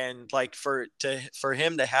player, and like for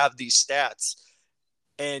him to have these stats,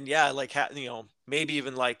 and yeah, like maybe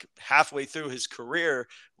even like halfway through his career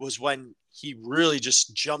was when he really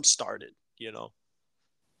just jump started.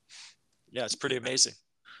 Yeah, it's pretty amazing.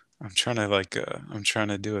 I'm trying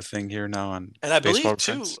to do a thing here now on And I baseball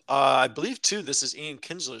believe too, reference. this is Ian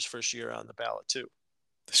Kinsler's first year on the ballot too.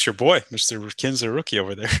 It's your boy, Mr. Kinsler rookie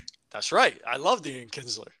over there. That's right. I loved Ian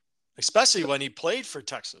Kinsler, especially when he played for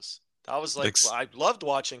Texas. That was like Ex- I loved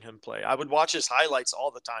watching him play. I would watch his highlights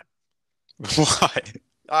all the time.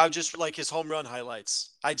 Why? Just like his home run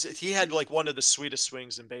highlights. He had like one of the sweetest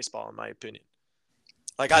swings in baseball, in my opinion.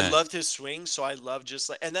 Like I Man. loved his swing, so I loved just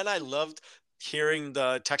like, and then I loved hearing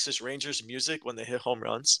the Texas Rangers music when they hit home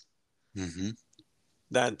runs. Hmm.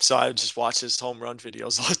 Then so I would just watch his home run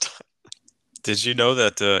videos all the time. Did you know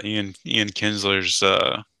that Ian Kinsler's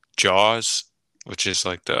Jaws, which is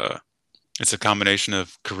like it's a combination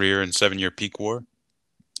of career and 7 year peak WAR,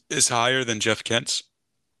 is higher than Jeff Kent's?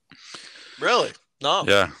 Really? No.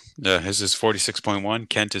 Yeah, yeah. His is 46.1.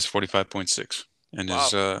 Kent is 45.6, and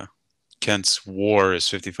his Wow. Kent's WAR is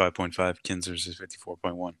 55.5. Kinsler's is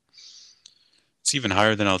 54.1. It's even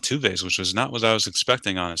higher than Altuve's, which was not what I was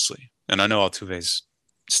expecting, honestly. And I know Altuve's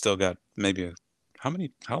still got maybe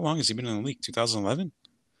how long has he been in the league? 2011?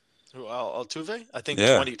 Altuve? I think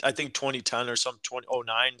Yeah, 2010 or some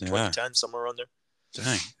 2009, yeah. 2010, somewhere around there.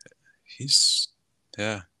 Dang, he's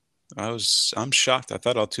yeah. I'm shocked. I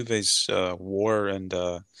thought Altuve's WAR and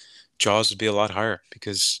Jaws would be a lot higher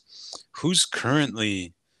because who's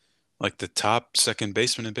currently like the top second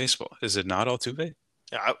baseman in baseball? Is it not Altuve?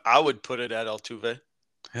 Yeah, I would put it at Altuve.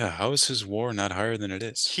 Yeah, how is his WAR not higher than it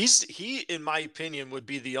is? He in my opinion would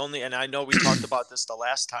be the only, and I know we talked about this the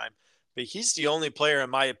last time, but he's the only player in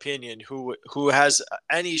my opinion who has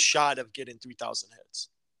any shot of getting 3,000 hits.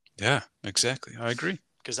 Yeah, exactly. I agree.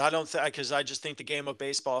 Because I don't think because I just think the game of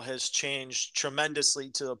baseball has changed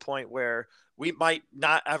tremendously to the point where we might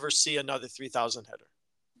not ever see another 3,000 hitter,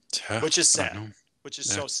 Yeah, which is I sad, know. which is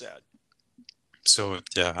Yeah. so sad. So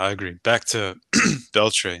yeah, I agree. Back to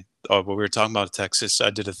Beltre. Oh, what we were talking about Texas.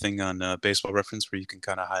 I did a thing on Baseball Reference where you can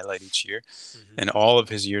kind of highlight each year, Mm-hmm. and all of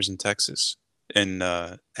his years in Texas. In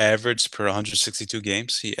average per 162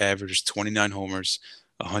 games, he averaged 29 homers,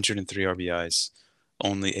 103 RBIs,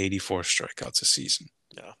 only 84 strikeouts a season.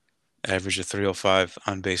 Yeah. Average of 305,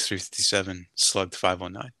 on base 357, slugged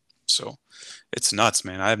 509. So it's nuts,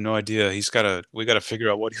 man. I have no idea. We gotta figure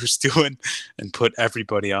out what he was doing and put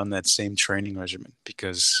everybody on that same training regimen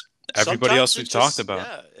because everybody Sometimes else it we've talked just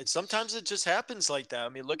about. yeah, sometimes it just happens like that. I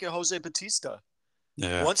mean, look at Jose Batista.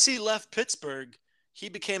 Yeah, Once he left Pittsburgh, he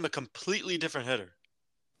became a completely different hitter.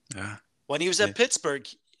 yeah, When he was yeah. at Pittsburgh,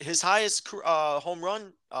 his highest home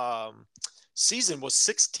run season was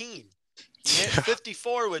 16. He hit Yeah,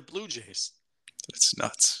 54 with Blue Jays. it's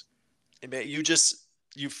nuts. And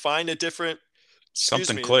you find a different, excuse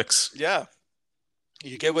Something me, clicks. yeah,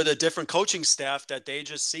 you get with a different coaching staff that they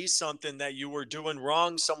just see something that you were doing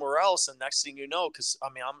wrong somewhere else, and next thing you know, because I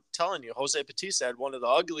mean, I'm telling you, Jose Batista had one of the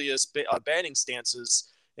ugliest batting stances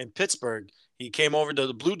in Pittsburgh. He came over to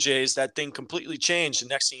the Blue Jays, that thing completely changed, and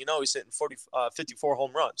next thing you know, he's hitting 54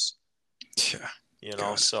 home runs. Yeah,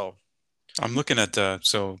 God. So I'm looking at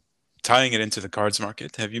so tying it into the cards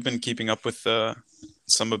market. Have you been keeping up with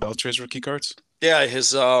some of Beltre's rookie cards? yeah,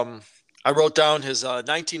 his I wrote down his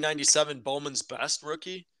 1997 Bowman's Best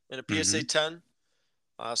rookie in a Mm-hmm. PSA 10.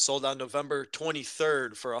 Sold on November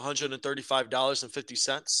 23rd for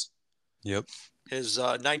 $135.50. Yep. His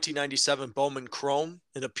 1997 Bowman Chrome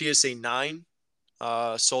in a PSA 9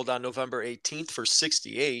 sold on November 18th for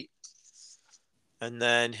 68. And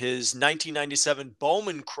then his 1997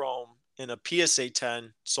 Bowman Chrome in a PSA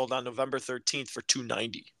 10 sold on November 13th for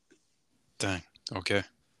 290. Dang. Okay.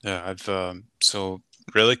 Yeah, I've so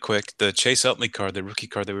really quick, the Chase Utley card, the rookie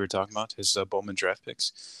card that we were talking about, his Bowman draft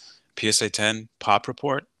picks, PSA 10 pop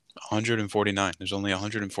report, 149. There's only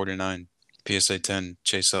 149 PSA 10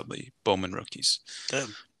 Chase Utley Bowman rookies.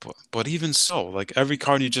 Damn. But even so, like every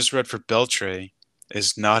card you just read for Beltre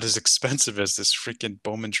is not as expensive as this freaking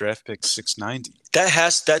Bowman draft pick 690.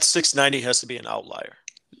 That 690 has to be an outlier.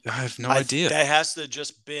 I have no idea. That has to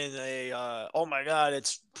just been a oh my god,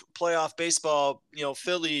 it's playoff baseball,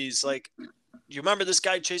 Phillies. Like, you remember this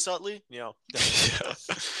guy Chase Utley? Yeah.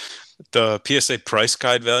 The PSA price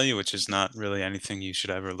guide value, which is not really anything you should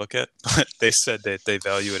ever look at, but they said that they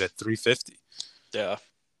value it at 350. Yeah.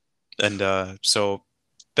 And so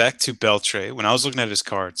back to Beltre, when I was looking at his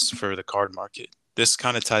cards for the card market, this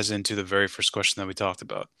kind of ties into the very first question that we talked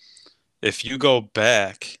about. If you go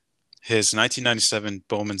back, his 1997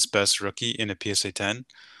 Bowman's Best Rookie in a PSA 10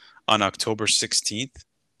 on October 16th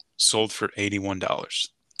sold for $81.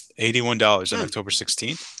 $81 on October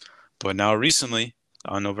 16th. But now recently,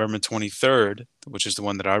 on November 23rd, which is the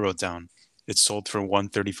one that I wrote down, it sold for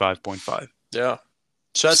 135.5. Yeah.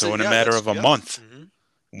 So in a matter of a month,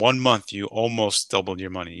 1 month, you almost doubled your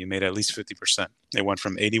money. You made at least 50%. It went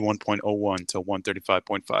from 81.01 to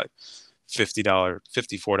 135.5.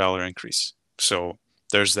 $54 increase. So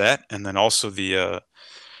there's that. And then also the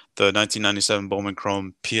 1997 Bowman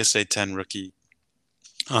Chrome PSA 10 rookie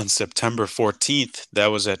on September 14th, that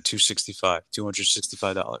was at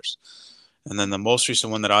 $265. And then the most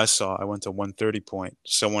recent one that I saw, I went to 130 point.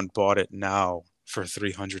 Someone bought it now for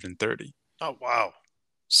 330. Oh, wow.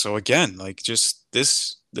 So again, like just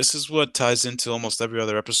this is what ties into almost every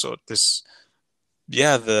other episode.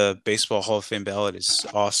 The Baseball Hall of Fame ballot is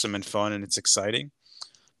awesome and fun and it's exciting.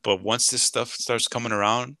 But once this stuff starts coming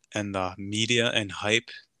around and the media and hype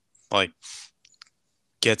like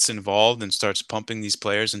gets involved and starts pumping these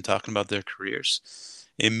players and talking about their careers,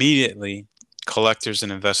 immediately collectors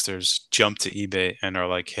and investors jump to eBay and are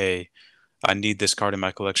like, hey, I need this card in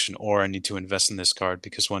my collection, or I need to invest in this card,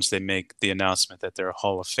 because once they make the announcement that they're a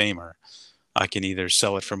Hall of Famer, I can either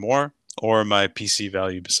sell it for more or my PC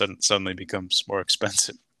value suddenly becomes more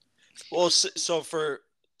expensive. Well, so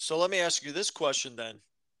let me ask you this question then.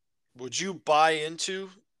 Would you buy into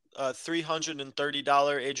a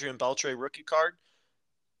 $330 Adrian Beltre rookie card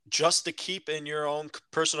just to keep in your own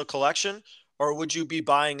personal collection, or would you be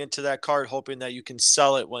buying into that card hoping that you can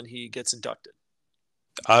sell it when he gets inducted?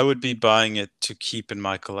 I would be buying it to keep in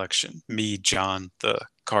my collection, me, John, the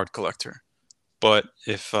card collector. But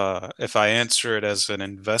if I answer it as an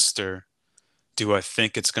investor, do I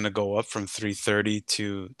think it's going to go up from 330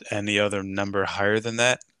 to any other number higher than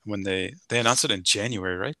that? When they announced it in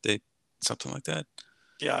January, right? Something like that.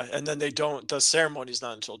 Yeah, and then the ceremony's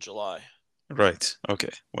not until July. Right.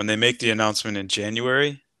 Okay. When they make the announcement in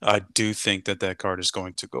January, I do think that card is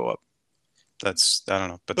going to go up. I don't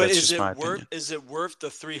know, but that's just my opinion. Is it worth the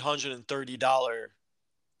 $330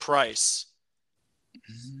 price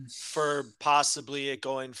for possibly it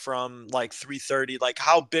going from like 330? Like,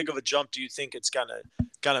 how big of a jump do you think it's gonna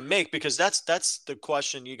make? Because that's the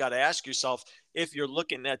question you got to ask yourself if you're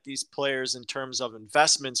looking at these players in terms of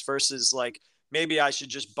investments versus like, maybe I should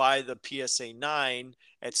just buy the PSA 9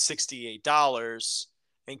 at $68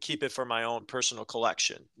 and keep it for my own personal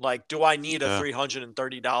collection. Like, do I need a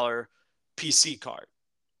 $330 PC card?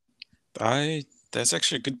 That's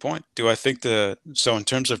actually a good point. So in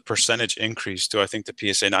terms of percentage increase, do I think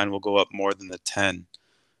the PSA 9 will go up more than the 10?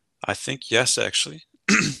 I think yes, actually.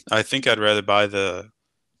 I think I'd rather buy the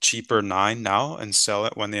cheaper 9 now and sell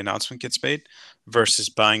it when the announcement gets made versus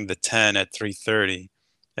buying the 10 at 330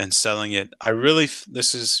 and selling it.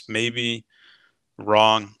 This is maybe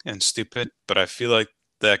wrong and stupid, but I feel like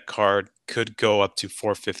that card could go up to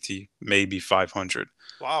 450, maybe 500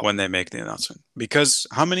 when they make the announcement. Because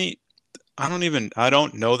how many, I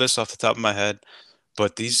don't know this off the top of my head,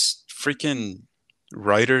 but these freaking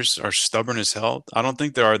writers are stubborn as hell. I don't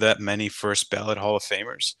think there are that many first ballot Hall of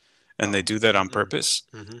Famers, and they do that on purpose.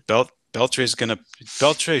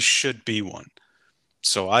 Beltre should be one.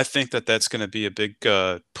 So I think that's going to be a big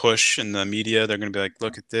push in the media. They're going to be like,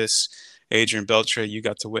 look at this. Adrian Beltre, you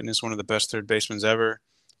got to witness one of the best third basemen ever.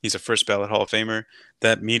 He's a first ballot Hall of Famer.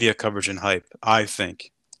 That media coverage and hype, I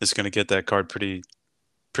think, is going to get that card pretty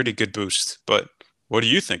good boost. But what do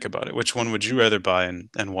you think about it? Which one would you rather buy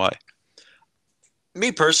and why?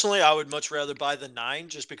 Me personally, I would much rather buy the 9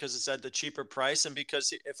 just because it's at the cheaper price. And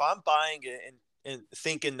because if I'm buying it and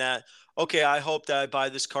thinking that, okay, I hope that I buy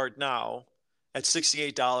this card now at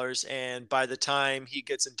 $68, and by the time he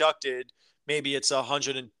gets inducted, maybe it's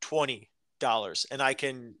 $120 and I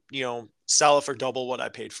can, sell it for double what I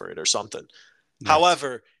paid for it or something. Right.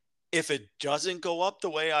 However, if it doesn't go up the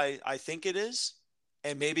way I think it is,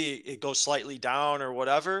 and maybe it goes slightly down or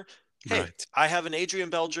whatever, hey, Right. I have an Adrian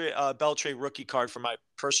Beltre rookie card for my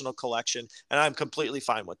personal collection, and I'm completely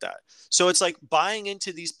fine with that. So it's like buying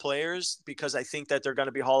into these players because I think that they're going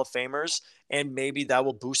to be Hall of Famers, and maybe that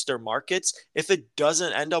will boost their markets. If it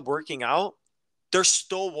doesn't end up working out, they're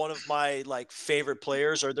still one of my like favorite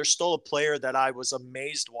players, or they're still a player that I was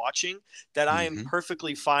amazed watching that I am Hmm.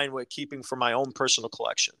 perfectly fine with keeping for my own personal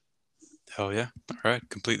collection. Hell yeah. All right.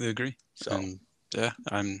 Completely agree. So And yeah,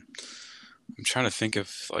 I'm trying to think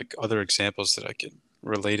of like other examples that I can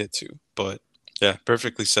relate it to, but yeah,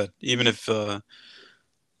 perfectly said. Even if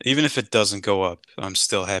it doesn't go up, I'm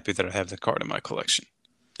still happy that I have the card in my collection.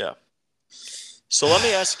 yeah. So let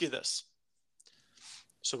me ask you this.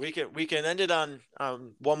 So we can end it on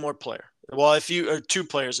one more player. Well, if you or two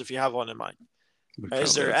players, if you have one in mind. We Is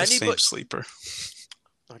probably there have the same anybody? sleeper.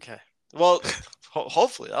 Okay. Well,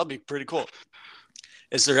 hopefully that'll be pretty cool.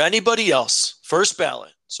 Is there anybody else? First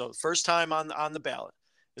ballot. So first time on the ballot.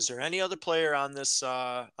 Is there any other player on this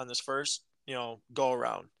first go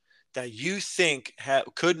around that you think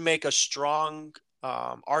could make a strong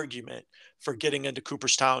argument for getting into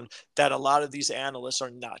Cooperstown that a lot of these analysts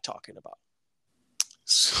are not talking about?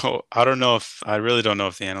 So I really don't know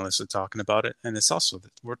if the analysts are talking about it. And it's also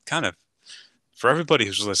that we're kind of, for everybody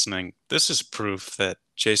who's listening, this is proof that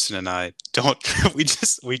Jason and I don't,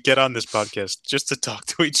 we get on this podcast just to talk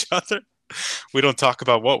to each other. We don't talk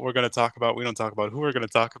about what we're going to talk about. We don't talk about who we're going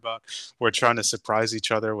to talk about. We're trying to surprise each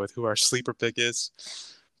other with who our sleeper pick is.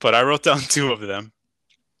 But I wrote down two of them.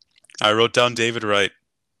 I wrote down David Wright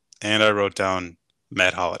and I wrote down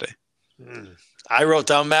Matt Holliday. Hmm. I wrote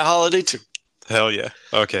down Matt Holliday too. Hell yeah.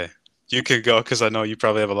 Okay. You could go because I know you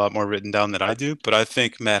probably have a lot more written down than I do, but I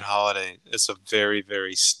think Matt Holliday is a very,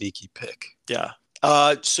 very sneaky pick. Yeah.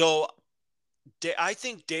 So I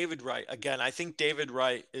think David Wright again. I think David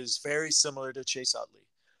Wright is very similar to Chase Utley.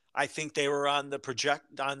 I think they were on the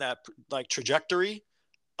project on that like trajectory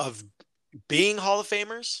of being Hall of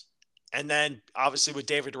Famers, and then obviously with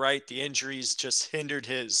David Wright, the injuries just hindered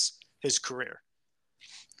his career.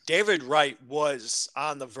 David Wright was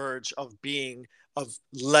on the verge of being a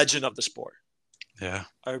legend of the sport, Yeah.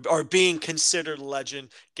 or being considered a legend,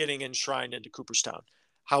 getting enshrined into Cooperstown.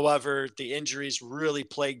 However, the injuries really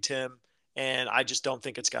plagued him, and I just don't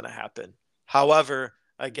think it's going to happen. However,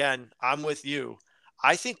 again, I'm with you.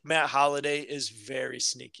 I think Matt Holliday is very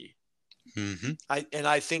sneaky. Hmm.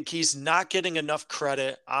 I think he's not getting enough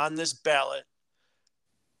credit on this ballot,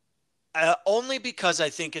 only because I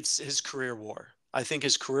think it's his career war. I think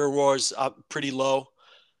his career war is up pretty low.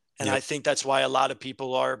 And I Yep. think that's why a lot of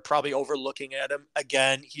people are probably overlooking at him.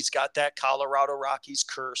 Again, he's got that Colorado Rockies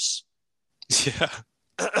curse. Yeah.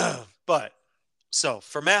 But so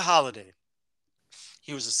for Matt Holliday,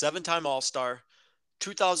 he was a 7-time All Star,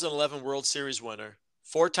 2011 World Series winner,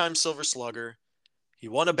 4-time Silver Slugger. He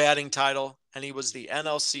won a batting title, and he was the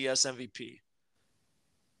NLCS MVP.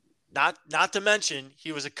 Not to mention,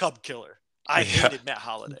 he was a Cub killer. I Yeah. hated Matt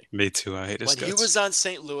Holliday. Me too. I hate his When he guts. was on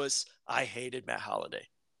St. Louis, I hated Matt Holliday.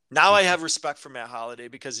 Now I have respect for Matt Holliday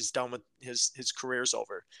because he's done with his career's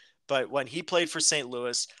over. But when he played for St.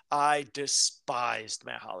 Louis, I despised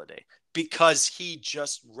Matt Holliday because he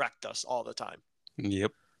just wrecked us all the time.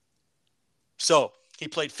 Yep. So he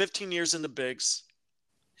played 15 years in the bigs.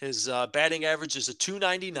 His batting average is a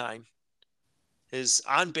 299. His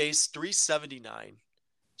on base 379.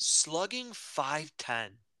 Slugging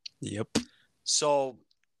 510. Yep. So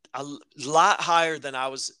a lot higher than I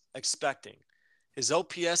was expecting. His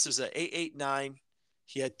OPS is at 889.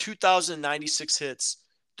 He had 2,096 hits,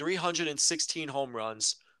 316 home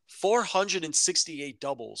runs, 468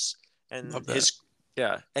 doubles, and Love that.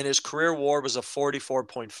 his career WAR was a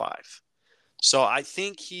 44.5. So I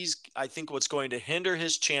think what's going to hinder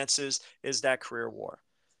his chances is that career WAR.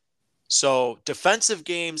 So defensive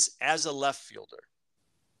games as a left fielder,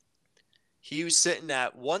 he was sitting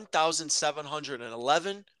at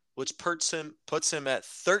 1,711, which puts him at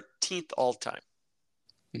 13th all time.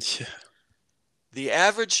 Yeah. The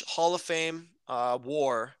average Hall of Fame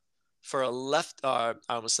WAR for a I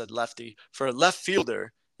almost said lefty, for a left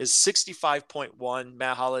fielder is 65.1.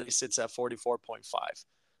 Matt Holliday sits at 44.5.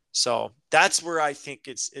 So that's where I think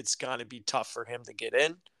it's gonna be tough for him to get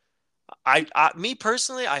in. Me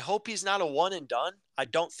personally, I hope he's not a one and done. I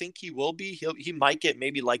don't think he will be. He might get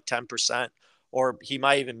maybe like 10%, or he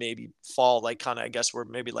might even maybe fall like kind of I guess where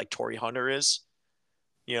maybe like Torrey Hunter is,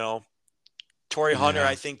 you know. Torrey Hunter, Yeah.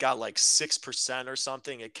 I think, got like 6% or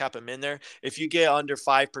something. It kept him in there. If you get under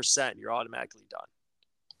 5%, you're automatically done.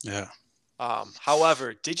 Yeah.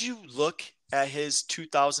 However, did you look at his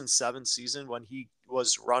 2007 season when he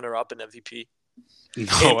was runner-up in MVP?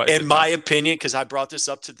 No, I In did my not. opinion, because I brought this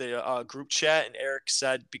up to the group chat, and Eric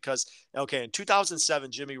said okay, in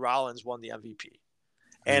 2007, Jimmy Rollins won the MVP,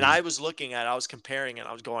 and Mhm. I was looking at, I was comparing, and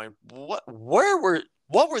I was going, what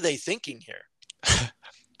were they thinking here?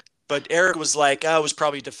 But Eric was like, oh, it was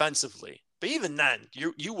probably defensively. But even then,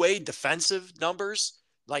 you weighed defensive numbers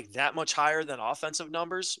like that much higher than offensive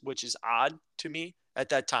numbers, which is odd to me at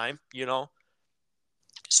that time, you know.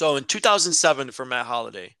 So in 2007 for Matt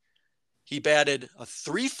Holliday, he batted a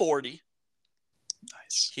 340.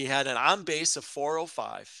 Nice. He had an on base of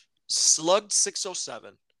 405, slugged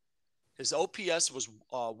 607. His OPS was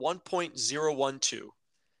 1.012.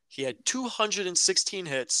 He had 216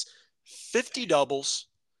 hits, 50 doubles,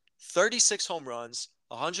 36 home runs,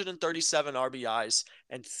 137 RBIs,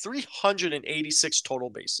 and 386 total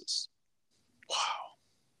bases. Wow.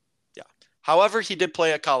 Yeah. However, he did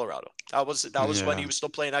play at Colorado. That was when he Yeah. was still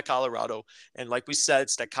playing at Colorado. And like we said,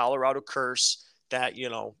 it's that Colorado curse that,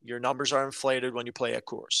 your numbers are inflated when you play at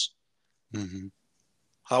Coors. Mm-hmm.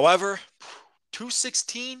 However,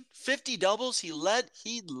 216, 50 doubles. He led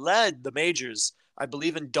the majors, I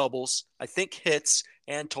believe, in doubles, I think hits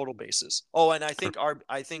and total bases. Oh, and I think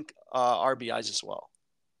RBIs as well.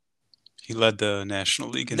 He led the National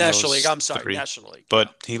League in National League. those I'm sorry, three, National League. but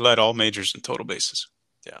Yeah, he led all majors in total bases.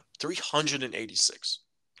 yeah, 386.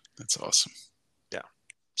 That's awesome. Yeah.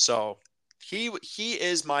 So he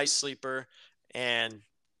is my sleeper, and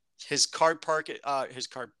his card market.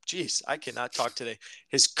 Geez, I cannot talk today.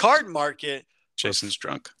 His card market. Jason's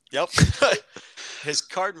drunk. Yep. His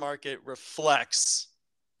card market reflects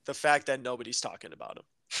the fact that nobody's talking about him.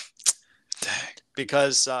 Dang.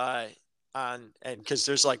 Because because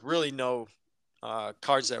there's like really no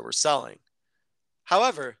cards that we're selling.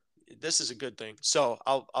 However, this is a good thing. So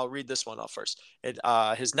I'll read this one off first. His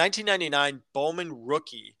 1999 Bowman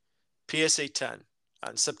rookie PSA 10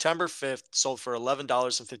 on September 5th sold for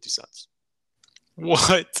 $11.50.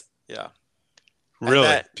 What? Yeah.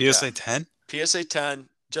 Really? PSA 10? PSA 10,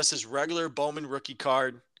 just his regular Bowman rookie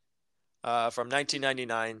card from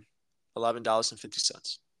 1999,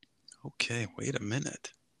 $11.50. Okay, wait a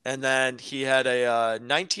minute. And then he had a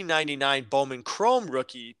 1999 Bowman Chrome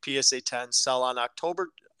rookie PSA 10 sell on October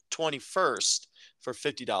 21st for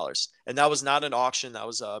 $50. And that was not an auction. That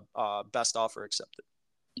was a best offer accepted.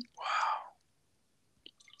 Wow.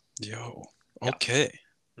 Yo. Okay.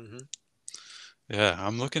 Yeah. Mm-hmm. Yeah,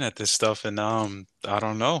 I'm looking at this stuff and I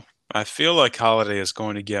don't know. I feel like Holiday is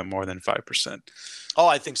going to get more than 5%. Oh,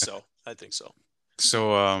 I think so.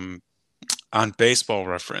 So on Baseball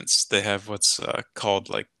Reference, they have what's called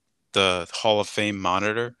like the Hall of Fame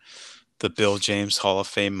monitor, the Bill James Hall of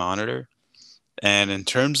Fame monitor. And in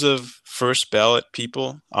terms of first ballot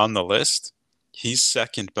people on the list, he's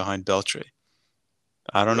second behind Beltre.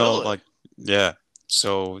 I don't know, Really? yeah.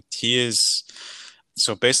 So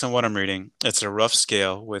based on what I'm reading, it's a rough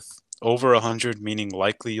scale with over 100 meaning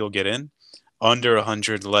likely you'll get in, under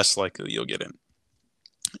 100 less likely you'll get in.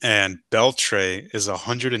 And Beltre is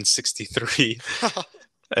 163,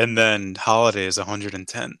 and then Holiday is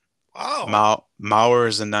 110. Wow. Mauer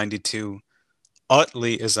is a 92.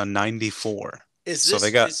 Utley is a 94. Is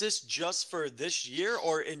this just for this year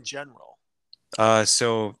or in general?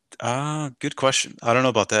 Good question. I don't know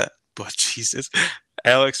about that, but Jesus.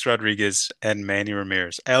 Alex Rodriguez and Manny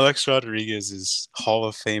Ramirez. Alex Rodriguez is Hall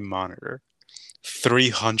of Fame monitor.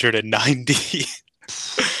 390.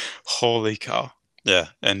 Holy cow. Yeah,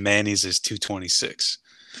 and Manny's is 226.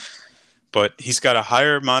 But he's got a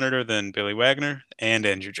higher monitor than Billy Wagner and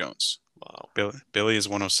Andrew Jones. Wow. Billy is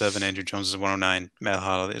 107, Andrew Jones is 109, Matt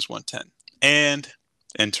Holliday is 110. And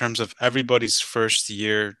in terms of everybody's first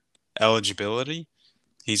year eligibility,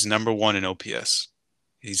 he's number one in OPS.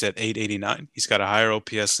 He's at 889. He's got a higher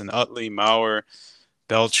OPS than Utley, Mauer,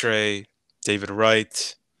 Beltre, David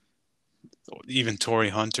Wright, even Torrey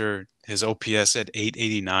Hunter. His OPS at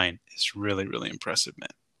 889 is really, really impressive, man.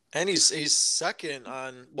 And he's second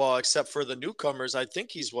on, well, except for the newcomers. I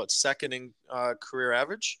think he's second in career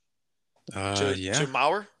average to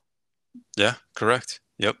Mauer. Yeah, correct.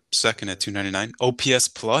 Yep, second at 299. OPS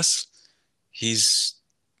plus, he's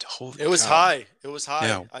It was high.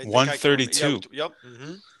 Yeah, 132. Yep.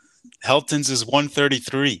 Mm-hmm. Helton's is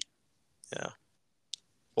 133. Yeah.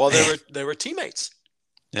 Well, they were teammates.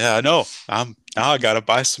 Yeah, I know. Now I gotta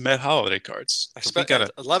buy some Matt Holiday cards. I spent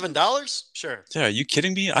 $11. Sure. Yeah, are you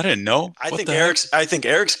kidding me? I didn't know. I think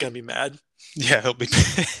Eric's gonna be mad. Yeah, he'll be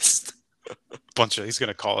pissed. He's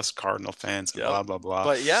gonna call us Cardinal fans and Yep. blah blah blah,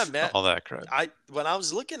 But yeah, Matt, all that crap. when I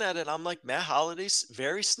was looking at it, I'm like, Matt Holliday's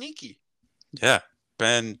very sneaky. Yeah,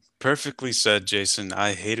 Ben perfectly said, Jason.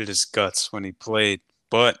 I hated his guts when he played,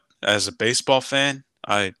 but as a baseball fan,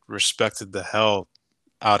 I respected the hell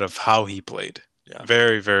out of how he played. Yeah.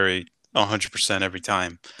 Very, very 100% every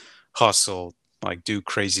time. Hustle, like do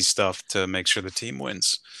crazy stuff to make sure the team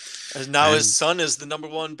wins. And now his And son is the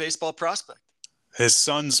 #1 baseball prospect. his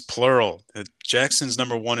son's plural. Jackson's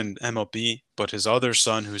 #1 in MLB, but his other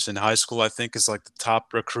son, who's in high school, I think, is like the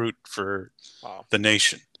top recruit for Wow. the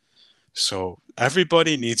nation. So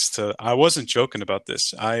everybody needs to. I wasn't joking about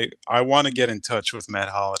this. I want to get in touch with Matt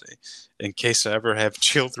Holliday in case I ever have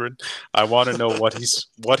children. I want to know what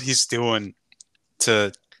he's doing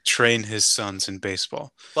to train his sons in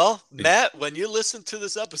baseball. Well, Matt, when you listen to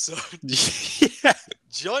this episode, Yeah.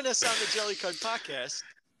 join us on the Jelly Card Podcast.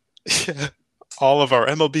 Yeah. All of our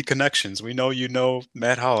MLB connections. We know you know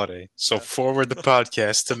Matt Holliday. So forward the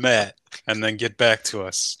podcast to Matt and then get back to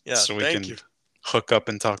us so we can hook up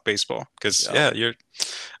and talk baseball. Because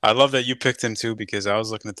I love that you picked him too, because I was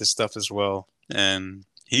looking at this stuff as well, and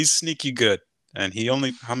he's sneaky good. And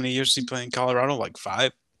how many years did he play in Colorado? Like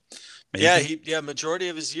 5? Maybe? Yeah, majority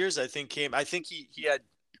of his years I think he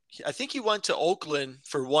went to Oakland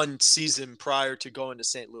for one season prior to going to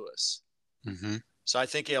St. Louis. Mm-hmm. So I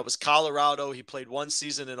think it was Colorado. He played one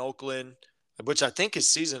season in Oakland, which I think his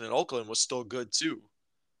season in Oakland was still good too.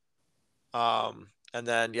 And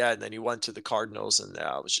then he went to the Cardinals, and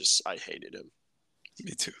I hated him.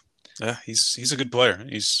 Me too. Yeah, he's a good player.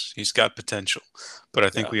 He's got potential, but I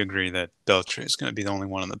think we agree that Beltre is going to be the only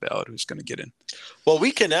one on the ballot who's going to get in. Well,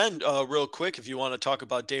 we can end real quick if you want to talk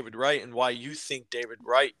about David Wright and why you think David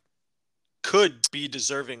Wright could be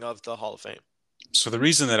deserving of the Hall of Fame. So the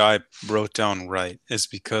reason that I wrote down Wright is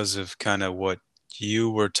because of kind of what you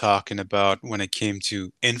were talking about when it came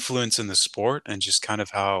to influence in the sport and just kind of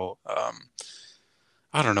how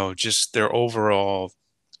I don't know, just their overall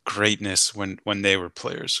greatness when they were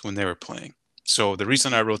players, when they were playing. So the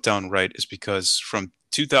reason I wrote down Wright is because from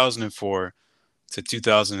 2004 to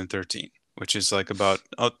 2013, which is like about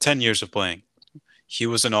 10 years of playing, he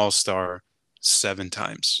was an all-star 7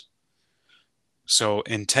 times. So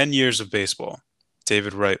in 10 years of baseball,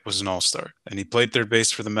 David Wright was an all-star, and he played third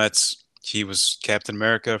base for the Mets. He was Captain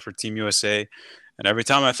America for Team USA. And every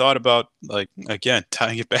time I thought about, like, again,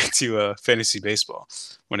 tying it back to fantasy baseball,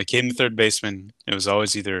 when it came to third baseman, it was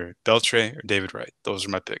always either Beltre or David Wright. Those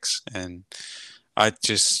were my picks. And I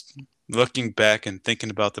just, looking back and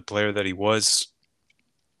thinking about the player that he was,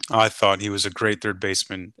 I thought he was a great third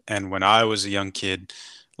baseman. And when I was a young kid,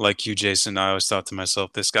 like you, Jason, I always thought to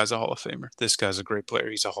myself, this guy's a Hall of Famer. This guy's a great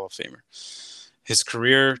player. He's a Hall of Famer. His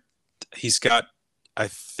career, he's got, I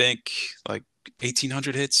think, like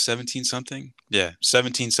 1,800 hits, 17 something. Yeah,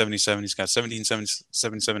 1777. He's got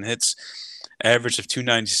 1777 hits, average of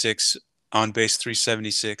 296, on base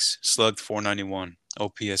 376, slugged 491,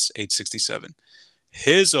 OPS 867.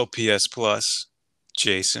 His OPS plus,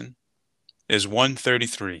 Jason, is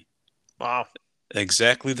 133. Wow.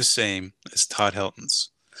 Exactly the same as Todd Helton's.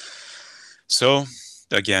 So,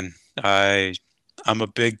 again, I'm a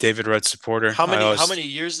big David Wright supporter. How many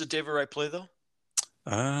years did David Wright play though?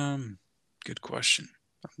 Good question.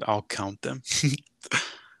 I'll count them.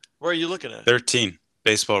 Where are you looking at? 13.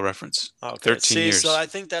 Baseball Reference. Okay. 13 years. So I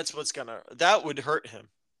think that's that would hurt him.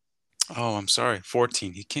 Oh, I'm sorry.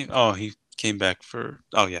 14. He came back for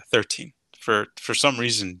 13. For some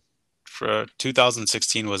reason, for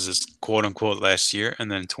 2016 was his quote unquote last year,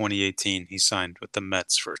 and then 2018 he signed with the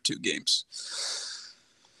Mets for 2 games.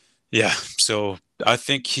 Yeah, so I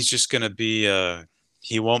think he's just gonna be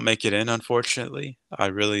he won't make it in, unfortunately.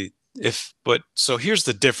 So here's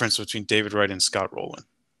the difference between David Wright and Scott Rowland.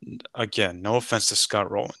 Again, no offense to Scott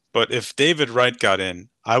Rowland, but if David Wright got in,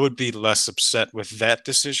 I would be less upset with that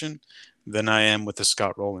decision than I am with the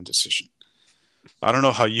Scott Rowland decision. I don't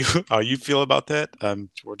know how you feel about that.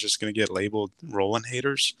 We're just gonna get labeled Rowland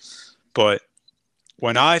haters, but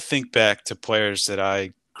when I think back to players that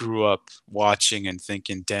I grew up watching and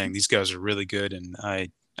thinking, dang, these guys are really good, and I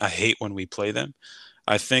hate when we play them.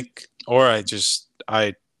 I think, or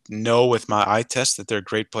I know with my eye test that they're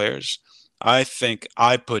great players. I think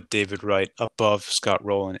I put David Wright above Scott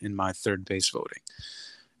Rowland in my third base voting.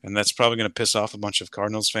 And that's probably going to piss off a bunch of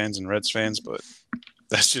Cardinals fans and Reds fans, but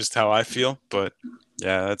that's just how I feel. But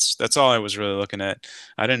yeah, that's all I was really looking at.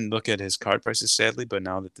 I didn't look at his card prices, sadly, but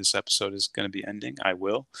now that this episode is going to be ending, I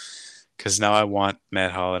will. Because now I want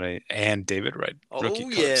Matt Holliday and David Wright rookie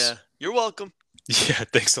cards. Yeah. You're welcome. Yeah,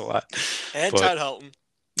 thanks a lot. And Todd Helton.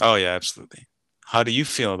 Oh, yeah, absolutely. How do you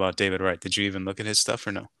feel about David Wright? Did you even look at his stuff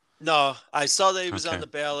or no? No, I saw that he was on Okay. the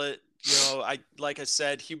ballot. You know, like I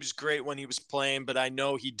said, he was great when he was playing, but I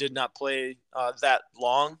know he did not play that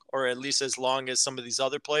long, or at least as long as some of these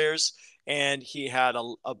other players. And he had a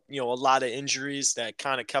lot of injuries that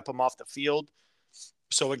kind of kept him off the field.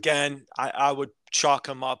 So again, I would chalk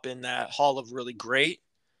him up in that Hall of really great.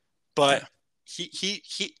 But Yeah.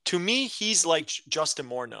 he to me, he's like Justin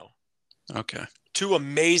Morneau. Okay. Two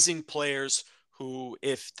amazing players who,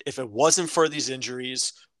 if it wasn't for these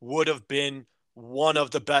injuries, would have been one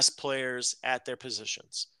of the best players at their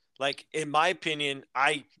positions. Like in my opinion,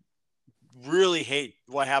 I really hate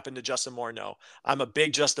what happened to Justin Morneau. I'm a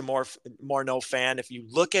big Morneau fan. If you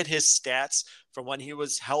look at his stats from when he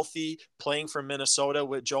was healthy playing for Minnesota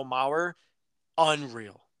with Joe Mauer,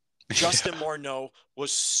 unreal. Justin Yeah. Morneau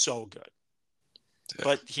was so good, Yeah.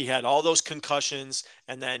 but he had all those concussions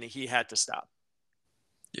and then he had to stop.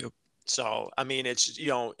 Yep. So, I mean,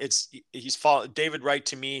 David Wright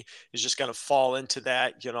to me is just going to fall into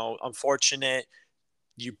that, unfortunate.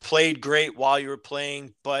 You played great while you were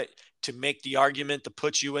playing, but to make the argument to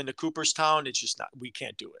put you into Cooperstown, it's just not, we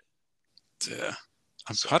can't do it. Yeah.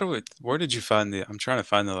 How So, do it? Where did you find the? I'm trying to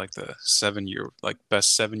find the like the 7 year like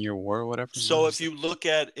best 7 year war or whatever. Where so is that?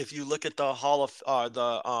 if you look at the Hall of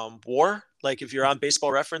the war, like if you're on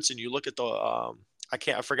Baseball Reference and you look at the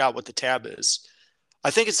I forgot what the tab is. I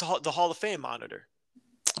think it's the Hall of Fame monitor,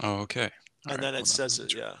 Oh, okay. All and right. then it Hold on. says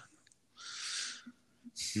Let me it. try.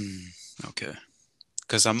 Yeah, Okay.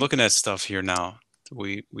 Because I'm looking at stuff here now.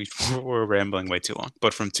 We we're rambling way too long.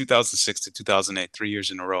 But from 2006 to 2008, 3 years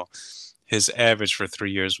in a row, his average for 3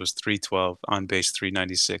 years was 312, on base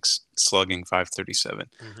 396, slugging 537,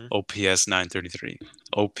 hmm OPS 933,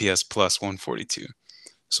 OPS plus 142.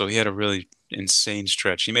 So he had a really insane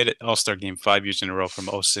stretch. He made an All-Star game 5 years in a row from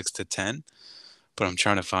 '06 to 10. But I'm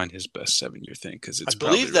trying to find his best 7 year thing because I it's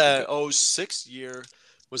probably believe really that good. '06 year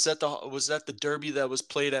was that the Derby that was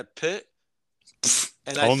played at Pitt,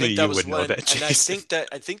 and I Only think that you was would know when, that, and I Jason. think that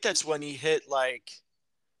I think that's when he hit like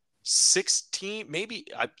 16, maybe.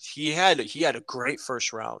 He had a great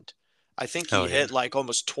first round. I think he Hell yeah. hit like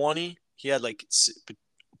almost 20. He had like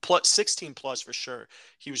plus 16 plus for sure.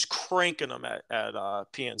 He was cranking them at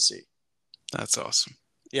PNC. That's awesome.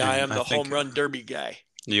 Yeah, I And am I the think home run derby guy.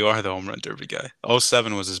 you are the home run derby guy.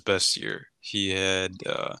 '07 was his best year. He had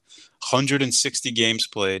 160 games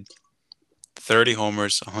played, 30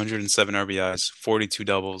 homers, 107 RBIs, 42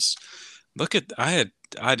 doubles.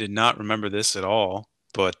 I did not remember this at all,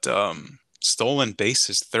 but stolen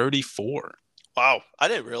bases 34. Wow, I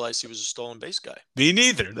didn't realize he was a stolen base guy. Me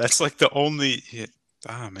neither. That's like the only.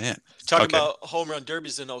 Ah, man. Talking Okay. about home run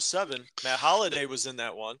derbies in '07, Matt Holliday was in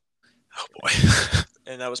that one, Oh boy.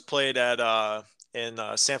 and that was played at in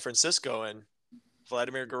San Francisco, and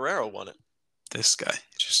Vladimir Guerrero won it. This guy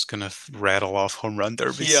just gonna rattle off home run He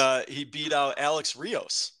derbies. uh he beat out Alex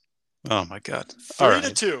Rios Oh my God. All three to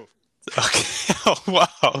right. two Okay. Oh,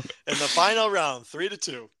 wow. in the final round,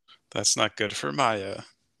 3-2. That's not good for my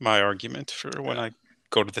argument for when Yeah, I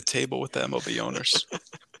go to the table with the MLB owners.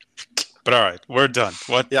 But all right, we're done.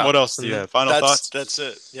 What yeah. what else do you Mhm. have? Final thoughts? That's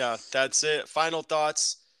it. Yeah, that's it. Final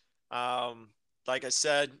thoughts. Um, like I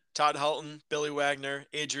said, Todd Helton, Billy Wagner,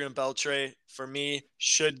 Adrian Beltre, for me,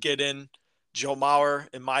 should get in. Joe Mauer,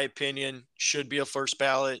 in my opinion, should be a first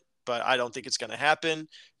ballot, but I don't think it's going to happen.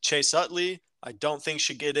 Chase Utley, I don't think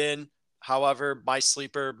should get in. However, my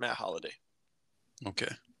sleeper, Matt Holliday.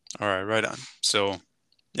 Okay. All right, right on. So,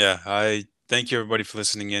 yeah, I thank you everybody for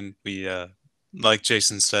listening in. We like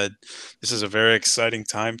Jason said, this is a very exciting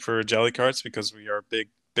time for Jelly Cards because we are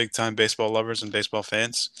big time baseball lovers and baseball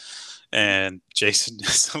fans. And Jason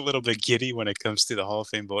is a little bit giddy when it comes to the Hall of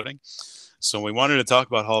Fame voting. So we wanted to talk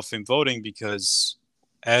about Hall of Fame voting because,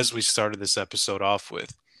 as we started this episode off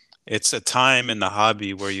with, it's a time in the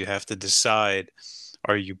hobby where you have to decide,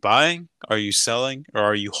 are you buying, are you selling, or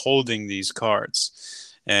are you holding these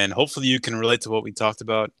cards? And hopefully you can relate to what we talked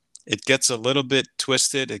about. It gets a little bit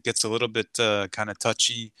twisted, it gets a little bit kind of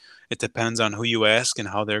touchy. It depends on who you ask and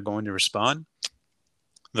how they're going to respond.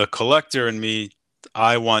 The collector in me,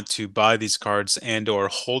 I want to buy these cards and or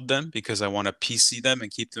hold them because I want to PC them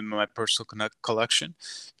and keep them in my personal collection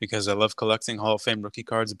because I love collecting Hall of Fame rookie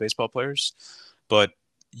cards of baseball players. But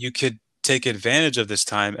you could take advantage of this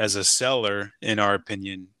time as a seller, in our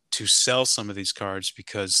opinion, to sell some of these cards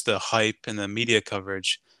because the hype and the media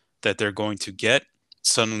coverage that they're going to get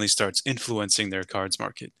suddenly starts influencing their cards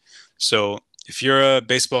market. So if you're a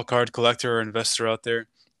baseball card collector or investor out there,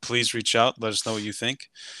 please reach out. Let us know what you think,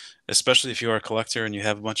 especially if you are a collector and you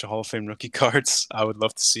have a bunch of Hall of Fame rookie cards. I would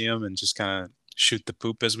love to see them and just kind of shoot the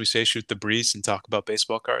poop, as we say, shoot the breeze and talk about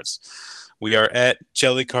baseball cards. We are at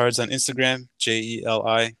Jelly Cards on Instagram,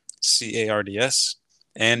 Jeli CARDS,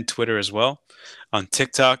 and Twitter as well. On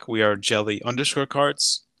TikTok, we are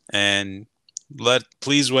jelly_cards. And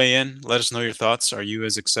please weigh in. Let us know your thoughts. Are you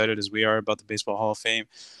as excited as we are about the Baseball Hall of Fame?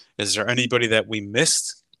 Is there anybody that we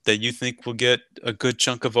missed that you think will get a good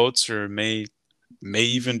chunk of votes or may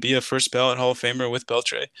even be a first ballot Hall of Famer with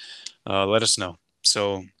Beltre? Let us know.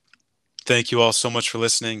 So thank you all so much for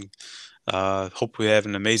listening. Hope we have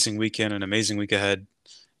an amazing weekend, an amazing week ahead.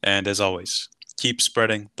 And as always, keep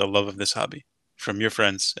spreading the love of this hobby from your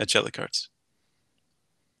friends at Jelly Cards.